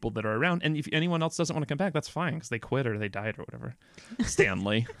have the people that are around. And if anyone else doesn't want to come back, that's fine because they quit or they died or whatever.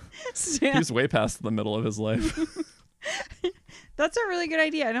 Stanley. He's way past the middle of his life. That's a really good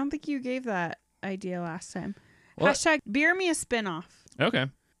idea. I don't think you gave that idea last time. Well, hashtag beer me a spinoff. Okay.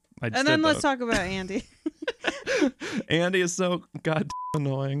 And then let's talk about Andy. Andy is so goddamn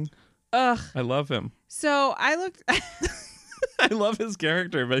annoying. Ugh. I love him. So I looked. I love his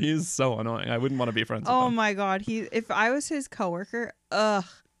character, but he's so annoying. I wouldn't want to be friends with him. Oh my God. If I was his coworker,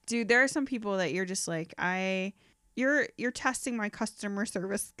 dude, there are some people that you're just like, you're testing my customer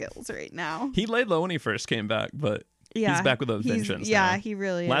service skills right now. He laid low when he first came back, but he's back with a vengeance. Yeah, now. he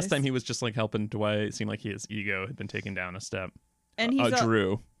really is. Last time he was just like helping Dwight. It seemed like his ego had been taken down a step. And he's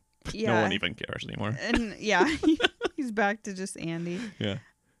Drew. Yeah. No one even cares anymore. And yeah, he's back to just Andy. Yeah.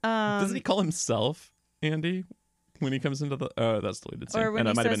 Doesn't he call himself Andy when he comes into the? Oh, that's deleted scene. And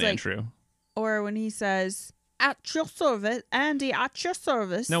it might have been Andrew. Or when he says, "At your service, Andy, at your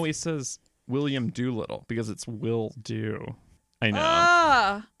service." No, he says William Doolittle because it's Will Do. I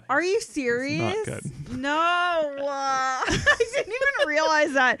know. Are you serious? It's not good. No. I didn't even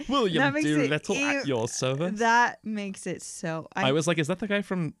realize that. William Doolittle at your service. That makes it so... I was like, is that the guy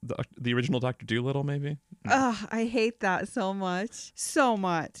from the original Dr. Doolittle, maybe? No. I hate that so much. So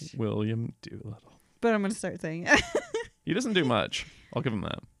much. William Doolittle. But I'm going to start saying it. He doesn't do much. I'll give him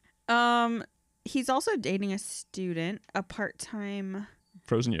that. He's also dating a student, a part-time...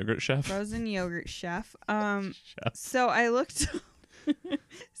 Frozen yogurt chef. So I looked...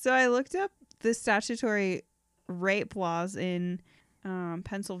 So I looked up the statutory rape laws in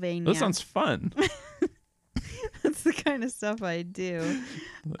Pennsylvania. That sounds fun. That's the kind of stuff I do.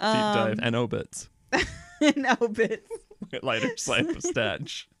 Deep dive and obits. And obits. Lighter side of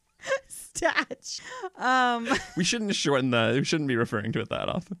statch. Statch. We shouldn't shorten that. We shouldn't be referring to it that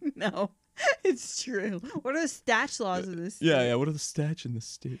often. No, it's true. What are the statch laws in this state? Yeah. What are the statch in this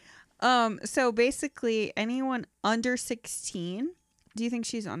state? So basically, anyone under 16. Do you think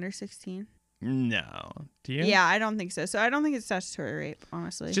she's under 16? No. Do you? Yeah, I don't think so. So I don't think it's statutory rape,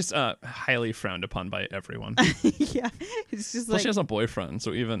 honestly. It's just highly frowned upon by everyone. Yeah, it's just Plus, she has a boyfriend,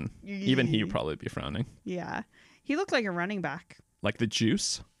 so even he would probably be frowning. Yeah, he looked like a running back. Like the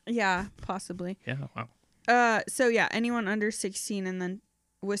juice. Yeah, possibly. Yeah. Wow. So yeah, anyone under 16 and then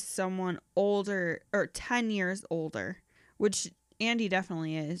with someone older or 10 years older, which Andy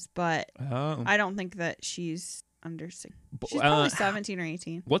definitely is, but Oh. I don't think that she's under 16. She's probably 17 or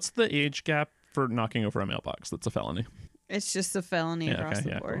 18. What's the age gap for knocking over a mailbox? That's a felony. It's just a felony across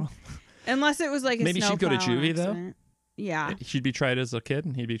the board. Cool. Unless it was like a Maybe she'd go to juvie though. Yeah, She'd be tried as a kid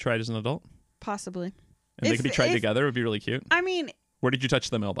and he'd be tried as an adult. possibly. And they could be tried together. It would be really cute. I mean, Where did you touch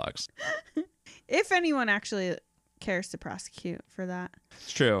the mailbox? if anyone actually cares to prosecute for that.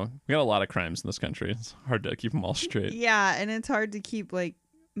 It's true. We got a lot of crimes in this country. It's hard to keep them all straight. Yeah, and it's hard to keep like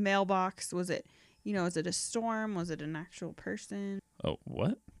mailbox. Was it, is it a storm? Was it an actual person? Oh,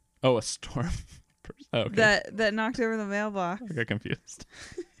 what? Oh, a storm. Oh, okay. That knocked over the mailbox. I got confused.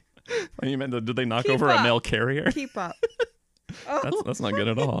 You meant did they knock Keep over up. a mail carrier? Keep up. Oh. That's not good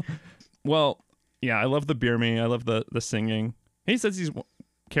at all. Well, yeah, I love the beer me. I love the singing. He says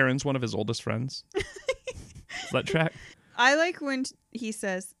Karen's one of his oldest friends. Is that track? I like when he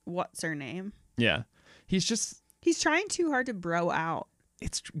says, "What's her name?" Yeah. He's trying too hard to bro out.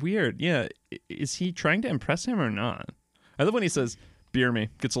 It's weird. Yeah. Is he trying to impress him or not? I love when he says, beer me,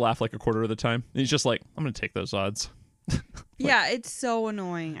 gets a laugh like a quarter of the time. And he's just like, I'm going to take those odds. Yeah, it's so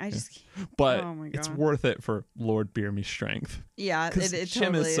annoying. But oh my God. It's worth it for Lord Beer Me strength. Yeah, it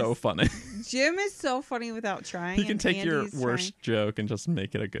Jim totally is so funny. Jim is so funny without trying. He can take Andy's your worst joke and just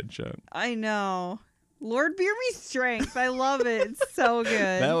make it a good joke. I know. Lord Beer Me strength. I love it. It's so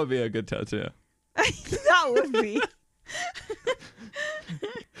good. That would be a good tattoo. That would be.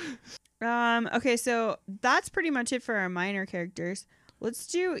 Okay, so that's pretty much it for our minor characters. Let's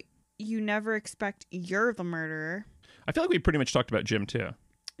do You Never Expect You're the Murderer. I feel like we pretty much talked about Jim too.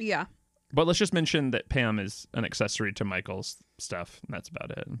 Yeah. But let's just mention that Pam is an accessory to Michael's stuff, and that's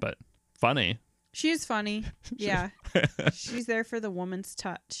about it. But funny. She is funny. Yeah. She's there for the woman's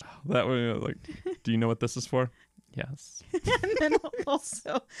touch. That way, like, do you know what this is for? Yes. And then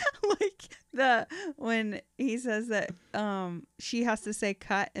also, like, when he says that she has to say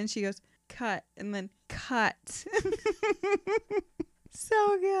cut, and she goes, cut, and then cut.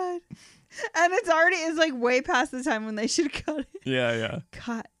 So good. And it's like way past the time when they should cut it. Yeah.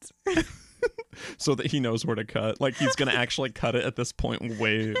 Cut. So that he knows where to cut. Like he's going to actually cut it at this point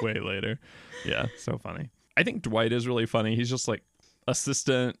way, way later. Yeah, so funny. I think Dwight is really funny. He's just like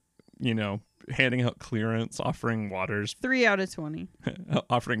assistant, handing out clearance, offering waters. 3 out of 20.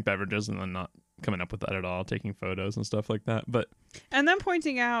 Offering beverages and then not coming up with that at all, taking photos and stuff like that. And then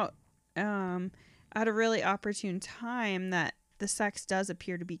pointing out at a really opportune time that the sex does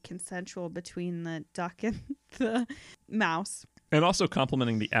appear to be consensual between the duck and the mouse. And also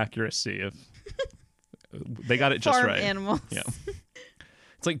complimenting the accuracy of they got it just Farm right. Animals. Yeah.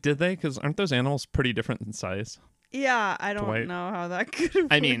 It's like, did they? Because aren't those animals pretty different in size? Yeah, I don't Dwight. know how that could have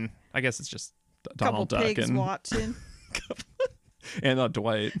I mean, I guess it's just Donald Duck pigs and watching. and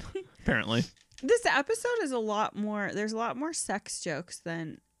Dwight, apparently. This episode is there's a lot more sex jokes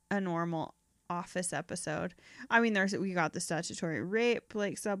than a normal Office episode. I mean, we got the statutory rape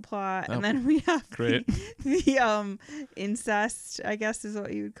subplot, and then we have the incest, I guess is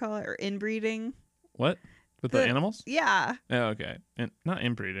what you would call it, or inbreeding. What? With the animals? Yeah. Oh, okay. And not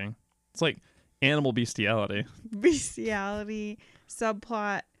inbreeding. It's like animal bestiality. Bestiality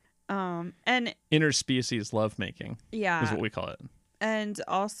subplot. And interspecies lovemaking. Yeah. Is what we call it. And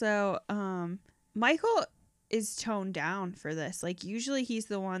also, Michael is toned down for this. Like usually he's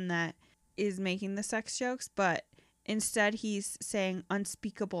the one that is making the sex jokes, but instead he's saying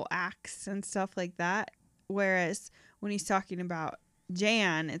unspeakable acts and stuff like that. Whereas when he's talking about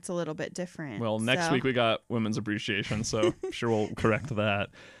Jan, it's a little bit different. Well, next week we got Women's Appreciation, so I'm sure we'll correct that.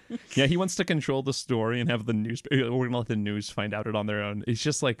 Yeah, he wants to control the story and have the news. We're going to let the news find out it on their own. It's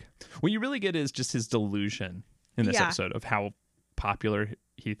just like, what you really get is just his delusion in this episode of how popular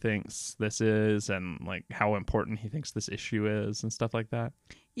he thinks this is and like how important he thinks this issue is and stuff like that.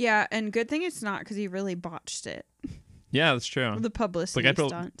 Yeah, and good thing it's not because he really botched it. Yeah, that's true. The publicity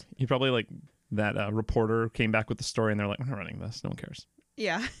stunt. He probably like that reporter came back with the story and they're like, we're not running this. No one cares.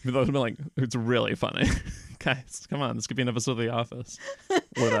 Yeah. Those would be like, it's really funny. Guys, come on. This could be an episode of The Office.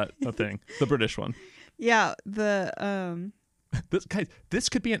 Or that thing. The British one. Yeah. The This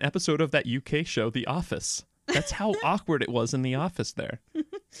could be an episode of that UK show, The Office. That's how awkward it was in the office there.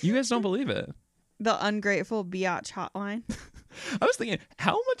 You guys don't believe it. The ungrateful biatch hotline. I was thinking,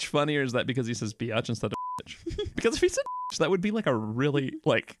 how much funnier is that because he says biatch instead of bitch? Because if he said bitch, that would be like a really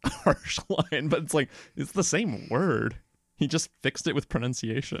like harsh line, but it's like, it's the same word. He just fixed it with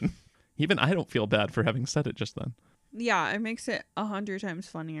pronunciation. Even I don't feel bad for having said it just then. Yeah, it makes it 100 times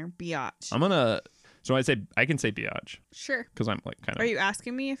funnier. Biatch. So I can say biatch. Sure. Because I'm like kind of. Are you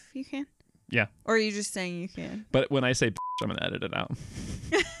asking me if you can? Yeah. Or are you just saying you can? But when I say bitch, I'm going to edit it out.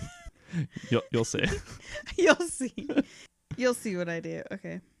 You'll see. You'll see. You'll see what I do.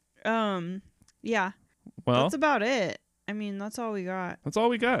 Okay. Yeah. Well, that's about it. I mean, that's all we got. That's all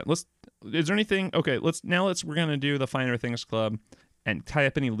we got. Is there anything? Okay, we're going to do the Finer Things Club and tie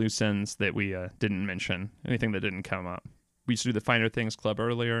up any loose ends that we didn't mention. Anything that didn't come up. We used to do the Finer Things Club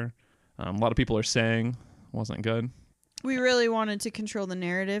earlier. A lot of people are saying it wasn't good. We really wanted to control the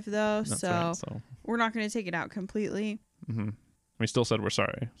narrative, though, That's so right, so we're not going to take it out completely. Mm-hmm. We still said we're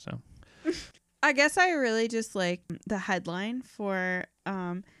sorry, so. I guess I really just like the headline for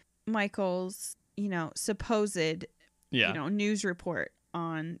Michael's, supposed, news report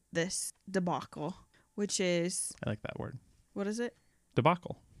on this debacle, which is... I like that word. What is it?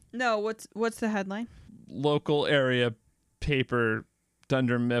 Debacle. No, what's the headline? Local area paper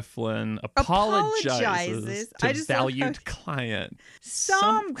Dunder Mifflin apologizes to valued client.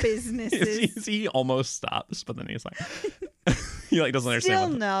 Some businesses. he almost stops, but then he's like, he like doesn't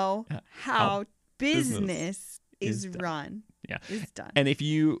understand. Still know how business is run. Yeah, is done. And if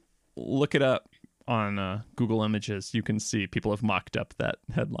you look it up on Google Images, you can see people have mocked up that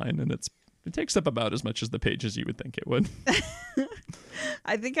headline, and it takes up about as much as the pages you would think it would.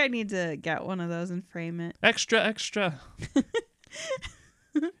 I think I need to get one of those and frame it. Extra.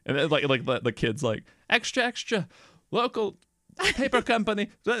 And then, like the kid's like, extra, local paper company.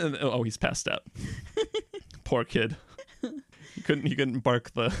 Oh, he's passed out. Poor kid. He couldn't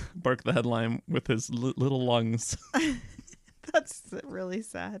bark the headline with his little lungs. That's really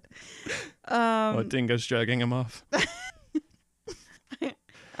sad. Dingo's dragging him off.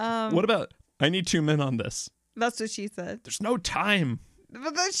 What about, I need 2 men on this? That's what she said. There's no time.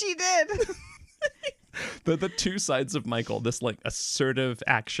 But then she did. The two sides of Michael, this like assertive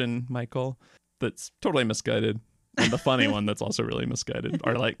action Michael that's totally misguided, and the funny one that's also really misguided,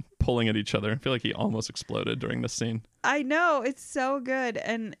 are like pulling at each other. I feel like he almost exploded during this scene. I know, it's so good.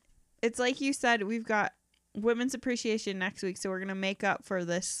 And it's like you said, we've got Women's Appreciation next week, so we're gonna make up for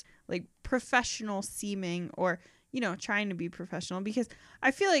this like professional seeming, or trying to be professional, because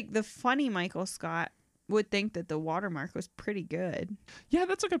I feel like the funny Michael Scott would think that the watermark was pretty good. Yeah,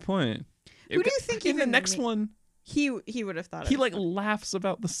 that's a good point. Who do you think in the next one he would have thought he like laughs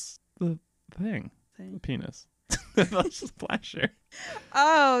about the thing. The penis. That's just Flasher.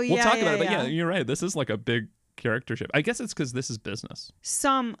 Oh yeah, we'll talk about it, but yeah, you're right. This is like a big character shift. I guess it's because this is business.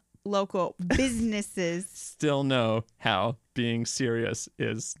 Some local businesses still know how being serious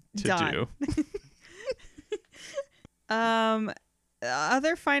is to do.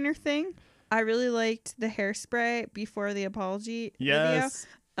 Other finer thing, I really liked the hairspray before the apology video.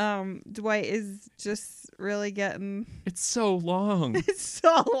 Dwight is just really getting... It's so long. It's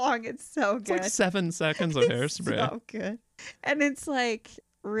so long. It's so good. It's like 7 seconds of hairspray. So good. And it's like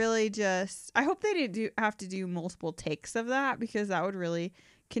really just... I hope they didn't have to do multiple takes of that, because that would really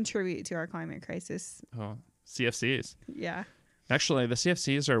contribute to our climate crisis. Oh, CFCs. Yeah. Actually, the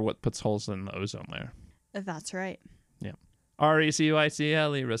CFCs are what puts holes in the ozone layer. That's right. Yeah.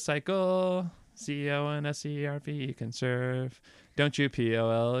 RECYCLE, recycle. CONSERV, conserve. Don't you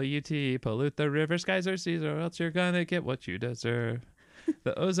POLUT pollute the river, skies, or seas, or else you're gonna get what you deserve.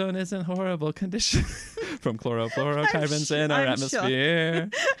 The ozone is in horrible condition from chlorofluorocarbons in our atmosphere.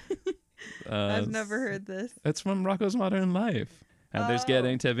 I've never heard this. It's from Rocco's Modern Life. And there's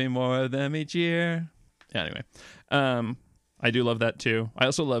getting to be more of them each year. Anyway, I do love that too. I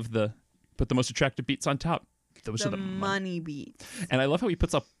also love put the most attractive beats on top. Those are the money beats. And I love how he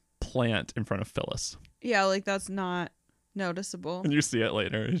puts a plant in front of Phyllis. Yeah, like that's not noticeable. And you see it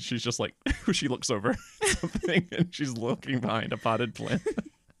later. And she's just like, she looks over something and she's looking behind a potted plant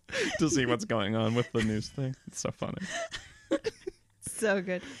to see what's going on with the news thing. It's so funny. So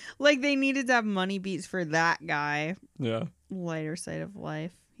good. Like they needed to have money beats for that guy. Yeah. Lighter side of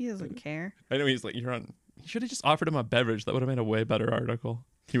life. He doesn't care. I know he's like, you should have just offered him a beverage. That would have made a way better article.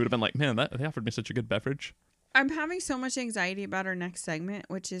 He would have been like, man, they offered me such a good beverage. I'm having so much anxiety about our next segment,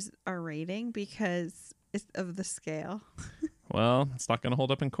 which is our rating, because of the scale. Well, it's not going to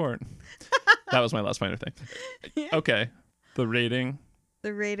hold up in court. That was my last minor thing. Yeah. Okay. The rating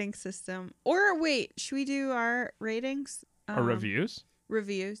The rating system. Or wait, should we do our ratings? or reviews?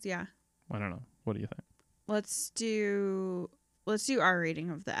 Reviews, yeah. I don't know. What do you think? Let's do our rating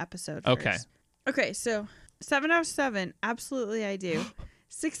of the episode Okay. first. Okay, so 7 out of 7, absolutely I do.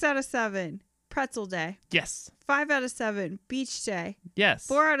 6 out of 7, pretzel day. Yes. 5 out of 7, beach day. Yes.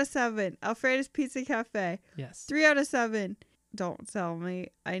 4 out of 7, Alfredo's Pizza Cafe. Yes. 3 out of 7, don't tell me.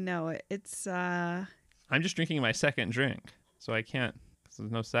 I know it. It's I'm just drinking my second drink, so I can't, because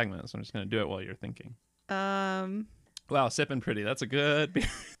there's no segment, so I'm just going to do it while you're thinking. Wow, sipping pretty. That's a good beer.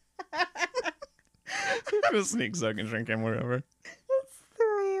 Just sneak second drinking wherever. What's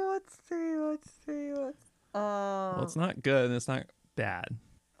three? Well, it's not good and it's not bad.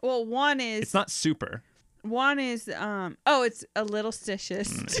 Well, one is It's not super. One is it's a little stitious.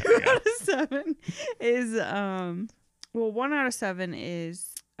 There 2 you out of 7 is 1 out of 7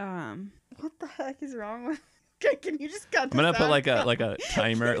 is what the heck is wrong with Okay, can you just cut this I'm gonna put out? like a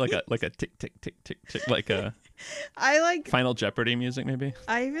timer, like a tick tick tick tick tick, like a Final Jeopardy music maybe.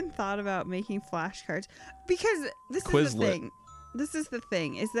 I even thought about making flashcards because this is Quizlet. the thing. This is the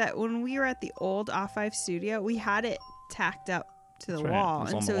thing is that when we were at the old Off 5 studio, we had it tacked up to the That's right. wall, It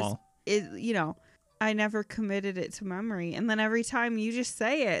was and on so the wall. I never committed it to memory, and then every time you just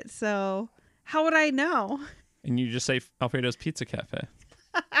say it, so how would I know? And you just say Alfredo's Pizza Cafe.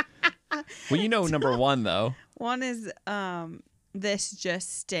 Well, you know number 1 though. One is this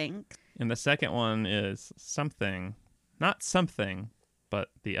just stinks. And the second one is something, not something, but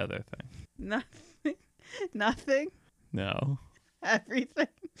the other thing. Nothing. No. Everything.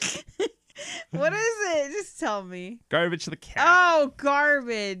 What is it? Just tell me. Garbage the cat. Oh,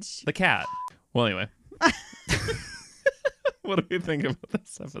 garbage. The cat. Well, anyway. What do we think about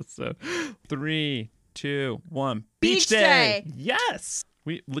this episode? 3, 2, 1. Beach day. Yes.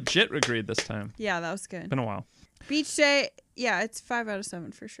 We legit agreed this time. Yeah, that was good. Been a while. Beach day. Yeah, it's 5 out of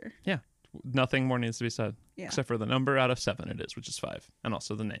 7 for sure. Yeah. Nothing more needs to be said. Yeah. Except for the number out of 7 it is, which is 5. And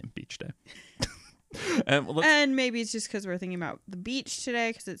also the name, Beach Day. And maybe it's just because we're thinking about the beach today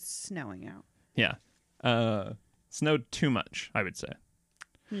because it's snowing out. yeah. Snowed too much, I would say.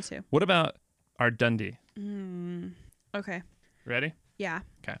 Me too. What about our Dundee? Okay. Ready? Yeah.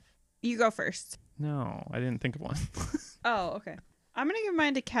 Okay. You go first. No, I didn't think of one. Oh, okay. I'm gonna give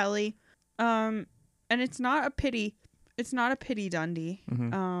mine to Kelly. And it's not a pity. It's not a pity Dundee.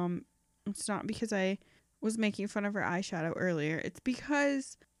 Mm-hmm. It's not because I was making fun of her eyeshadow earlier. It's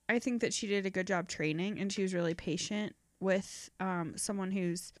because I think that she did a good job training and she was really patient with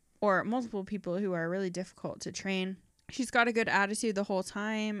someone or multiple people who are really difficult to train. She's got a good attitude the whole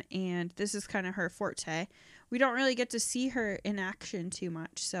time, and this is kind of her forte. We don't really get to see her in action too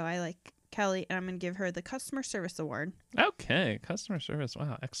much, so I like Kelly, and I'm going to give her the Customer Service Award. Okay, customer service.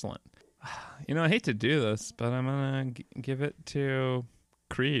 Wow, excellent. I hate to do this, but I'm going to give it to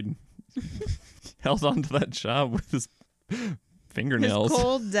Creed. Held on to that job with his fingernails. His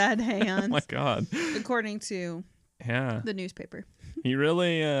cold, dead hands. Oh my God. According to the newspaper. He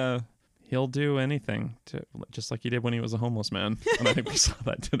really, he'll do anything, just like he did when he was a homeless man. And I think we saw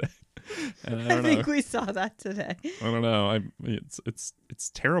that today. And I think we saw that today. I don't know.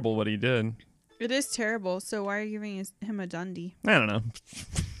 It's terrible what he did. It is terrible. So why are you giving him a Dundee? I don't know.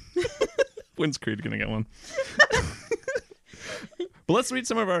 When's Creed going to get one? But let's read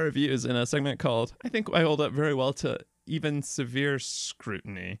some of our reviews in a segment called I think I hold up very well to even severe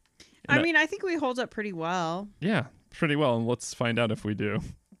scrutiny. I think we hold up pretty well. Yeah, pretty well. And let's find out if we do.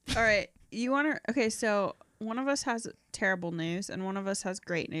 All right. You want to... Okay, so one of us has terrible news and one of us has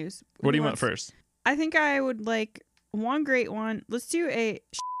great news. What do you want first? I think I would like one great one. Let's do a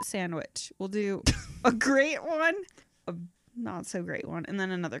sandwich. We'll do a great one, a not so great one, and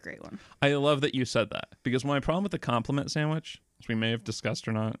then another great one. I love that you said that, because my problem with the compliment sandwich, which we may have discussed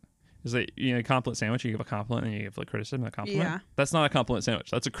or not, is that a compliment sandwich, you give a compliment and you give a criticism, a compliment. Yeah. That's not a compliment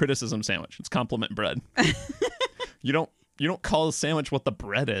sandwich. That's a criticism sandwich. It's compliment bread. You don't call a sandwich what the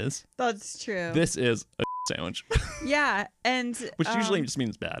bread is. That's true. This is a sandwich. Yeah, and which usually just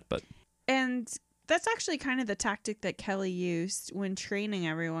means bad, but and that's actually kind of the tactic that Kelly used when training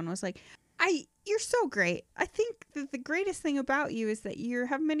everyone. Was like, you're so great. I think that the greatest thing about you is that you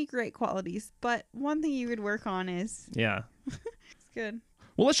have many great qualities, but one thing you would work on is it's good.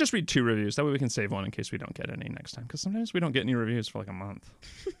 Well, let's just read 2 reviews. That way we can save one in case we don't get any next time, because sometimes we don't get any reviews for like a month.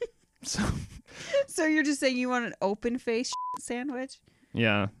 So you're just saying you want an open face sandwich?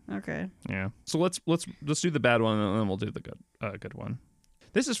 Yeah. Okay. Yeah. So let's do the bad one and then we'll do the good one.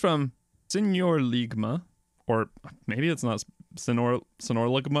 This is from Senor Ligma, or maybe it's not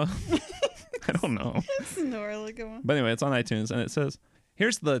Sonorligma. I don't know. Snorligama. But anyway, it's on iTunes, and it says,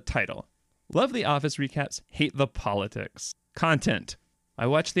 here's the title. Love The Office recaps, hate the politics. Content. I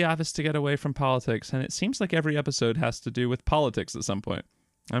watch The Office to get away from politics, and it seems like every episode has to do with politics at some point.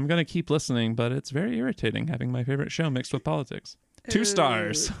 I'm going to keep listening, but it's very irritating having my favorite show mixed with politics. 2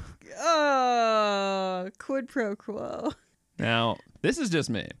 stars. Oh, quid pro quo. Now, this is just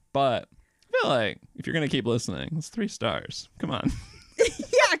me, but I feel like if you're going to keep listening, it's 3 stars. Come on.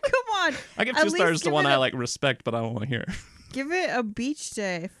 Yeah, come on. I give At 2 stars to least one give I it like respect, but I don't want to hear. Give it a beach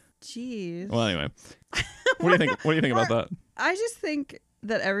day. Jeez. Well, anyway. What do you think? What do you think about that? I just think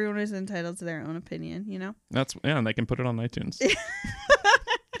that everyone is entitled to their own opinion, you know? And they can put it on iTunes.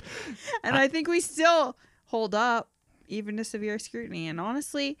 And I think we still hold up even to severe scrutiny. And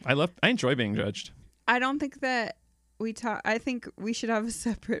honestly, I enjoy being judged. I don't think that I think we should have a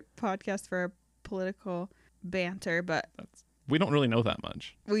separate podcast for our political banter, but We don't really know that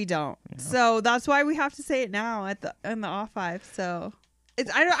much. we don't. Yeah. So that's why we have to say it now in the off 5. So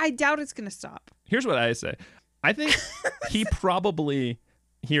I doubt it's going to stop. Here's what I say. I think he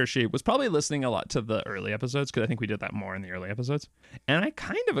or she was probably listening a lot to the early episodes, because I think we did that more in the early episodes. And I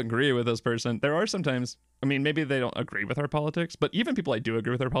kind of agree with this person. There are sometimes, I mean, maybe they don't agree with our politics, but even people I do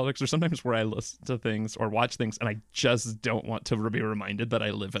agree with their politics, there's sometimes where I listen to things or watch things and I just don't want to be reminded that I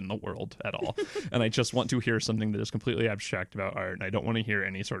live in the world at all. And I just want to hear something that is completely abstract about art. And I don't want to hear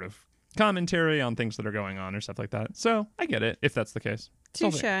any sort of commentary on things that are going on or stuff like that. So I get it if that's the case.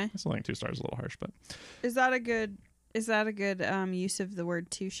 Touche. I still think 2 stars is a little harsh, but Is that a good use of the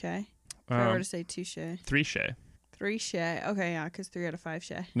word touche? If I were to say touche. 3 shay. 3 shay. Okay, yeah, because 3 out of 5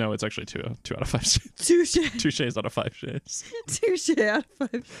 shay. No, it's actually 2 out of 5 shays. Touche. 2 shays out of 5 shays. Touche out of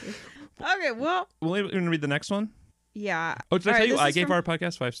 5 shays. Okay, well. Well, you want to read the next one? Yeah. Oh, did I All tell right, you this I is gave from- our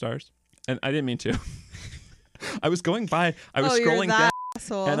podcast 5 stars? And I didn't mean to. I was going by. I was you're scrolling that down.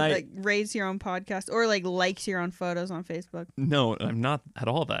 asshole, and I- like rates your own podcast or like likes your own photos on Facebook. No, I'm not at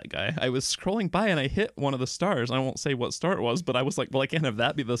all that guy. I was scrolling by and I hit one of the stars. I won't say what star it was, but I was like, well, I can't have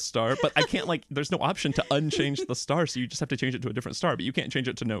that be the star. But I can't, there's no option to unchange the star. So you just have to change it to a different star. But you can't change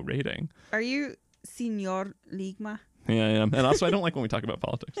it to no rating. Are you Senor Ligma? Yeah, I am. And also, I don't like when we talk about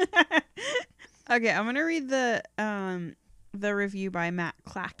politics. Okay, I'm gonna read the review by Matt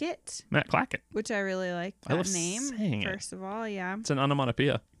Clackett, Matt Clackett. which I really like I that love name. saying it. First of all, yeah. It's an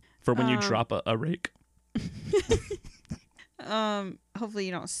onomatopoeia for when you drop a rake. Hopefully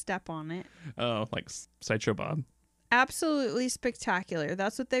you don't step on it. Oh, like Sideshow Bob. Absolutely spectacular.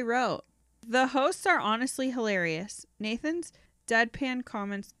 That's what they wrote. The hosts are honestly hilarious. Nathan's deadpan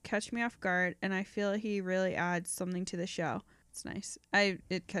comments catch me off guard, and I feel he really adds something to the show. It's nice.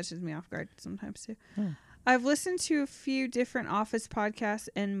 It catches me off guard sometimes too. I've listened to a few different Office podcasts,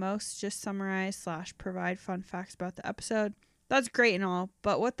 and most just summarize / provide fun facts about the episode. That's great and all,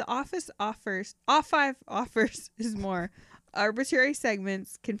 but what the Office offers, Off 5 offers, is more arbitrary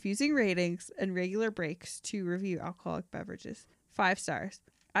segments, confusing ratings, and regular breaks to review alcoholic beverages. 5 stars.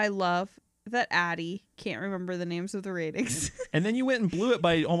 I love that Addie can't remember the names of the ratings. And then you went and blew it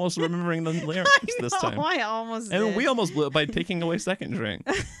by almost remembering the lyrics this time. I almost And did. we almost blew it by taking away second drink.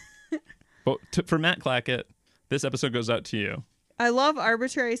 But for Matt Clackett, this episode goes out to you. I love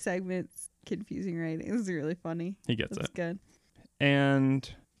arbitrary segments, confusing ratings. This is really funny. He gets That's it. good.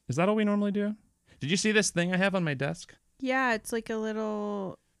 And is that all we normally do? Did you see this thing I have on my desk? Yeah, it's like a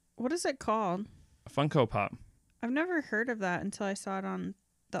little, what is it called? A Funko Pop. I've never heard of that until I saw it on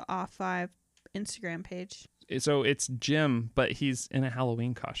the Off 5 Instagram page. So it's Jim, but he's in a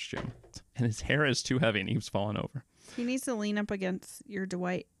Halloween costume. And his hair is too heavy and he's falling over. He needs to lean up against your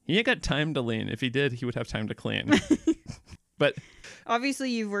Dwight. He ain't got time to lean. If he did, he would have time to clean. But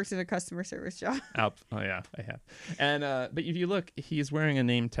obviously you've worked in a customer service job. oh yeah, I have. And but if you look, he's wearing a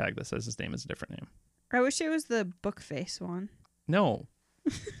name tag that says his name is a different name. I wish it was the book face one. No.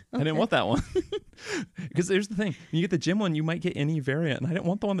 I didn't want that one. Because there's the thing. When you get the Jim one, you might get any variant. And I didn't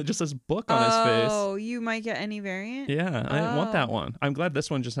want the one that just says book on his face. Oh, you might get any variant? Yeah, I didn't want that one. I'm glad this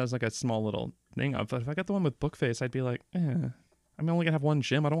one just has like a small little thing of. But if I got the one with book face, I'd be like, I'm only gonna have one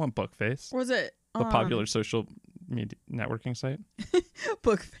Jim. I don't want book face. Was it The popular social media networking site.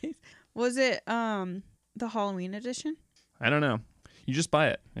 book face? Was it the Halloween edition? I don't know. You just buy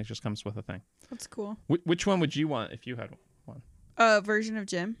it. It just comes with a thing. That's cool. Which one would you want if you had one? A version of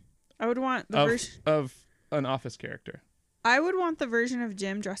Jim. I would want the version of an Office character. I would want the version of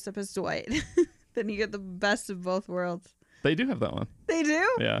Jim dressed up as Dwight. Then you get the best of both worlds. They do have that one. They do?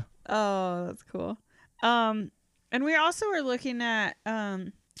 Yeah. Oh, that's cool. And we also are looking at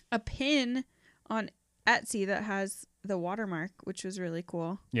a pin on Etsy that has the watermark, which was really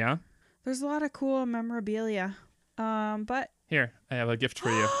cool. Yeah. There's a lot of cool memorabilia. But Here, I have a gift for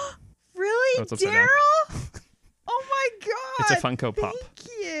you. really, Oh, it's upside down. Daryl? Oh my god! It's a Funko Pop. Thank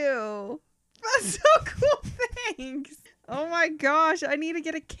you. That's so cool. Thanks. Oh my gosh, I need to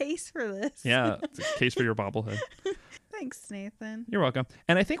get a case for this. Yeah, it's a case for your bobblehead. Thanks, Nathan. You're welcome.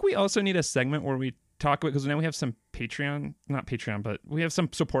 And I think we also need a segment where we talk about, because now we have some not Patreon, but we have some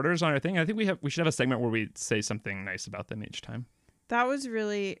supporters on our thing. I think we should have a segment where we say something nice about them each time. That was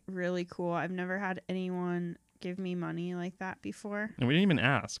really, really cool. I've never had anyone give me money like that before. And we didn't even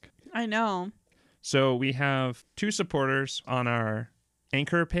ask. I know. So we have 2 supporters on our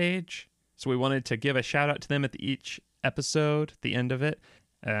Anchor page. So we wanted to give a shout out to them at each episode, the end of it.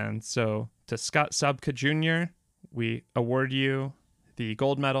 And so to Scott Subka Jr., we award you the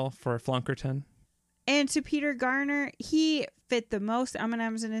gold medal for Flunkerton. And to Peter Garner, he fit the most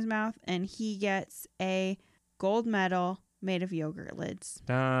M&Ms in his mouth, and he gets a gold medal made of yogurt lids.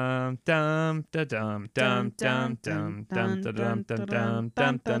 Dum dum da dum dum dum dum dum da dum dum dum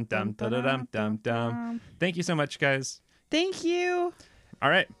dum dum dum da dum dum dum. Thank you so much, guys. Thank you. All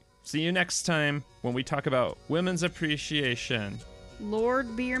right. See you next time when we talk about women's appreciation.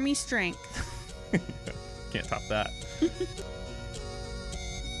 Lord bear me strength. Can't top that.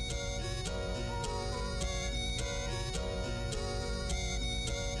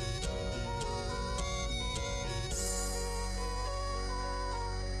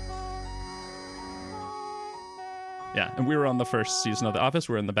 Yeah, and we were on the first season of The Office.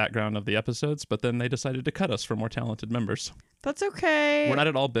 We're in the background of the episodes, but then they decided to cut us for more talented members. That's okay. We're not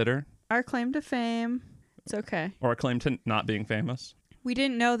at all bitter. Our claim to fame. It's okay. Or our claim to not being famous. We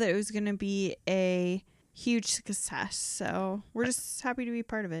didn't know that it was going to be a huge success, so we're just happy to be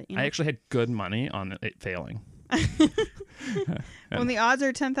part of it. You know? I actually had good money on it failing. When the odds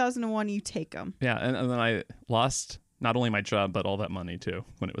are 10,000 to 1, you take them. Yeah, and then I lost not only my job, but all that money, too,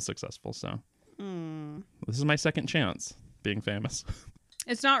 when it was successful. So this is my second chance being famous.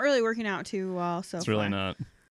 It's not really working out too well so It's really far. not.